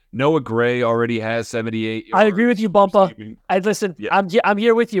 Kadarius. Noah Gray already has 78 yards. I agree with you, Bumpa. Listen. Yeah. I'm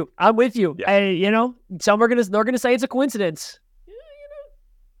here with you. I'm with you. Yeah. Some they're gonna say it's a coincidence.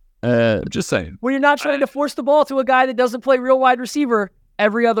 Just saying. When you're not trying to force the ball to a guy that doesn't play real wide receiver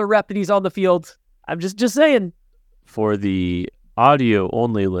every other rep that he's on the field. I'm just saying. For the audio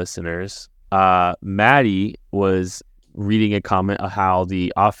only listeners, Maddie was reading a comment of how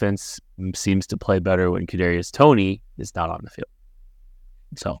the offense seems to play better when Kadarius Toney is not on the field.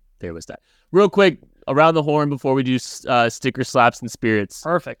 So there was that. Real quick, around the horn before we do sticker slaps and spirits.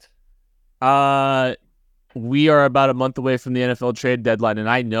 Perfect. We are about a month away from the NFL trade deadline, and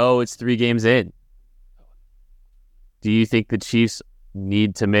I know it's 3 games in. Do you think the Chiefs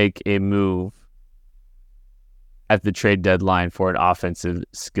need to make a move at the trade deadline for an offensive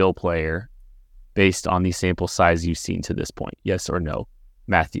skill player based on the sample size you've seen to this point? Yes or no?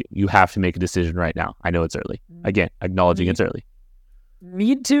 Matthew. You have to make a decision right now. I know it's early. Again, acknowledging it's early.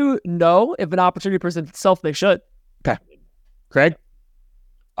 Need to know if an opportunity presents itself, they should. Okay. Craig?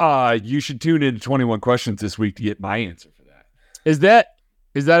 You should tune in to 21 Questions this week to get my answer for that. Is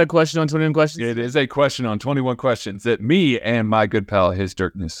that a question on 21 Questions? It is a question on 21 Questions that me and my good pal, His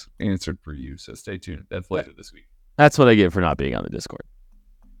Dirkness, answered for you. So stay tuned. That's later this week. That's what I get for not being on the Discord.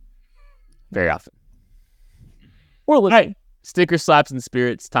 Very often. Or listening. All right. Sticker slaps and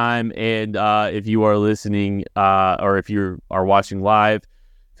spirits time. And if you are listening or if you are watching live,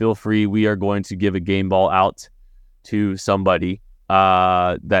 feel free. We are going to give a game ball out to somebody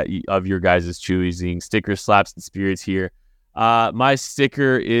that of your guys' choosing. Sticker slaps and spirits here. My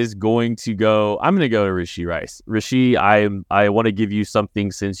sticker is going to go. I'm going to go to Rashee Rice. Rashee, I want to give you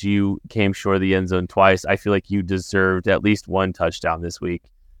something since you came short of the end zone twice. I feel like you deserved at least one touchdown this week.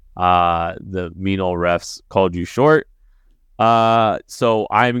 The mean old refs called you short. So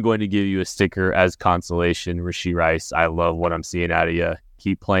I'm going to give you a sticker as consolation. Rashee Rice, I love what I'm seeing out of you.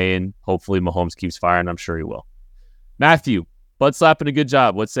 Keep playing. Hopefully Mahomes keeps firing. I'm sure he will. Matthew, butt slapping a good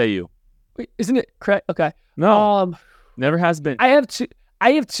job. What say you? Wait, isn't it correct? Okay. No. Never has been. I have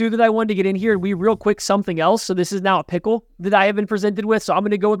two that I wanted to get in here, and we real quick something else. So this is now a pickle that I have been presented with. So I'm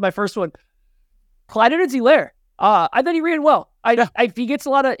going to go with my first one. Clyde Edwards-Helaire. I thought he ran well. He gets a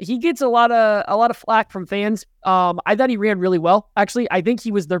lot of flack from fans. I thought he ran really well. Actually, I think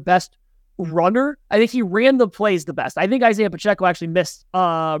he was their best runner. I think he ran the plays the best. I think Isaiah Pacheco actually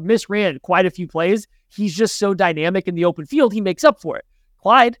misran quite a few plays. He's just so dynamic in the open field. He makes up for it.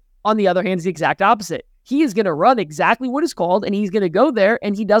 Clyde, on the other hand, is the exact opposite. He is going to run exactly what is called, and he's going to go there,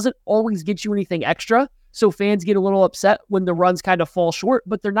 and he doesn't always get you anything extra. So fans get a little upset when the runs kind of fall short,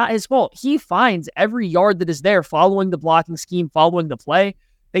 but they're not his fault. He finds every yard that is there following the blocking scheme, following the play.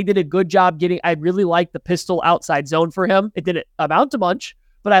 They did a good job I really like the pistol outside zone for him. It didn't amount to much,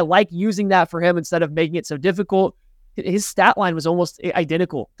 but I like using that for him instead of making it so difficult. His stat line was almost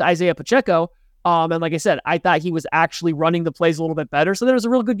identical to Isaiah Pacheco. And like I said, I thought he was actually running the plays a little bit better. So there was a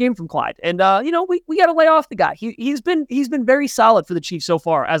real good game from Clyde. And, we got to lay off the guy. He's been very solid for the Chiefs so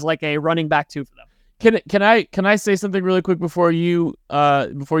far as like a running back too for them. Can I say something really quick before you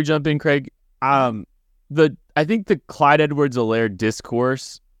jump in, Craig? I think the Clyde Edwards-Helaire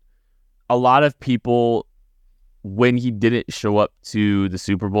discourse, a lot of people, when he didn't show up to the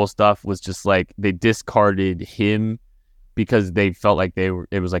Super Bowl stuff, was just like they discarded him because they felt like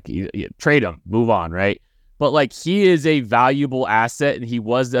it was like trade him, move on, right? But like he is a valuable asset, and he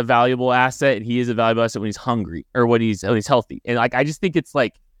was a valuable asset, and he is a valuable asset when he's hungry or when he's healthy. And like I just think it's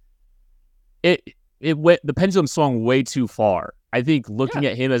like it went, the pendulum swung way too far. I think looking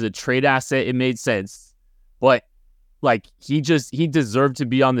at him as a trade asset, it made sense, but like he deserved to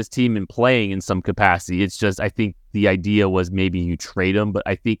be on this team and playing in some capacity. It's just I think the idea was maybe you trade him, but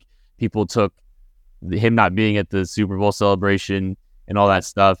I think people took him not being at the Super Bowl celebration and all that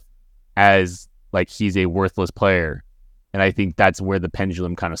stuff as like he's a worthless player, and I think that's where the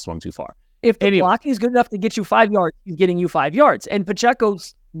pendulum kind of swung too far. If the blocking is good enough to get you 5 yards, he's getting you 5 yards, and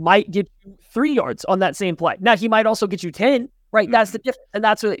Pacheco's might get you 3 yards on that same play. Now he might also get you 10. Right, that's the difference, and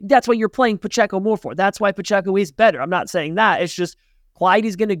that's what you're playing Pacheco more for. That's why Pacheco is better. I'm not saying that. It's just Clyde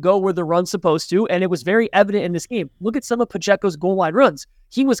is going to go where the run's supposed to, and it was very evident in this game. Look at some of Pacheco's goal line runs.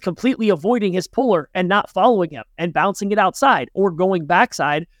 He was completely avoiding his puller and not following him and bouncing it outside or going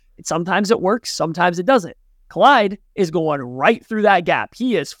backside. Sometimes it works, sometimes it doesn't. Clyde is going right through that gap.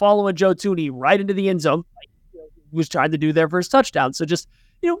 He is following Joe Thuney right into the end zone. He was trying to do their first touchdown. So just,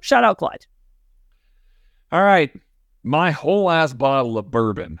 shout out Clyde. All right. My whole ass bottle of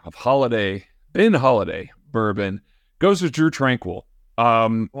bourbon, of Ben Holiday bourbon, goes to Drue Tranquill.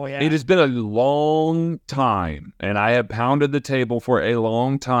 It has been a long time, and I have pounded the table for a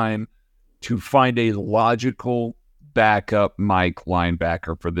long time to find a logical backup Mike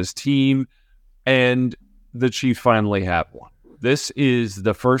linebacker for this team, and the Chiefs finally have one. This is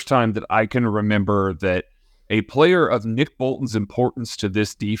the first time that I can remember that a player of Nick Bolton's importance to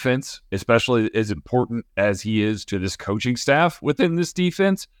this defense, especially as important as he is to this coaching staff within this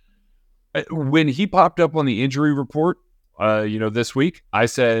defense, when he popped up on the injury report, this week, I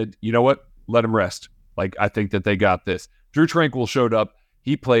said, you know what? Let him rest. Like, I think that they got this. Drue Tranquill showed up.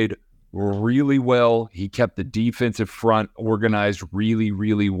 He played really well. He kept the defensive front organized really,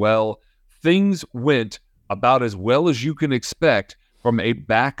 really well. Things went about as well as you can expect from a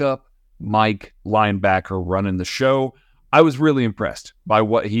backup Mike linebacker running the show. I was really impressed by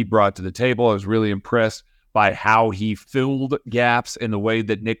what he brought to the table. I was really impressed by how he filled gaps in the way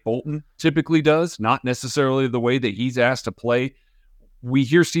that Nick Bolton typically does, not necessarily the way that he's asked to play. We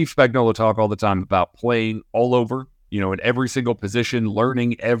hear Steve Spagnuolo talk all the time about playing all over in every single position,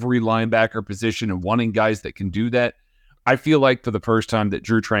 learning every linebacker position and wanting guys that can do that. I feel like for the first time that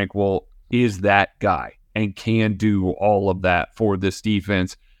Drue Tranquill is that guy and can do all of that for this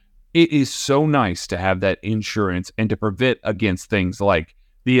defense. It is so nice to have that insurance and to prevent against things like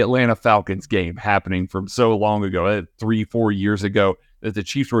the Atlanta Falcons game happening from so long ago, 3-4 years ago, that the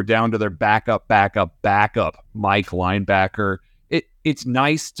Chiefs were down to their backup Mike linebacker. It's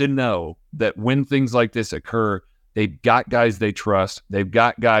nice to know that when things like this occur, they've got guys they trust. They've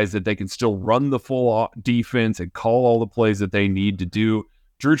got guys that they can still run the full defense and call all the plays that they need to do.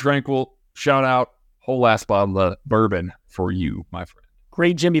 Drue Tranquill, shout out, whole ass bottle of bourbon for you, my friend.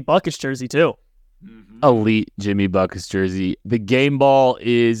 Great Jimmy Buckets jersey, too. Elite Jimmy Buckets jersey. The game ball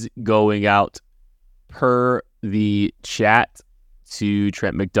is going out per the chat to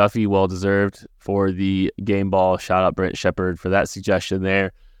Trent McDuffie. Well-deserved for the game ball. Shout out Brent Shepard for that suggestion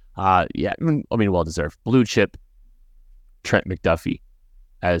there. Well-deserved. Blue chip Trent McDuffie,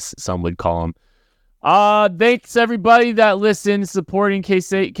 as some would call him. Thanks everybody that listened, supporting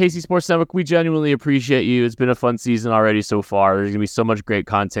KC Sports Network. We genuinely appreciate you. It's been a fun season already so far. There's gonna be so much great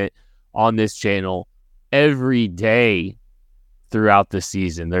content on this channel every day throughout the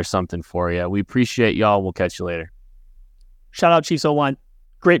season. There's something for you. We appreciate y'all. We'll catch you later. Shout out Chiefs O-line.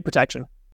 Great protection.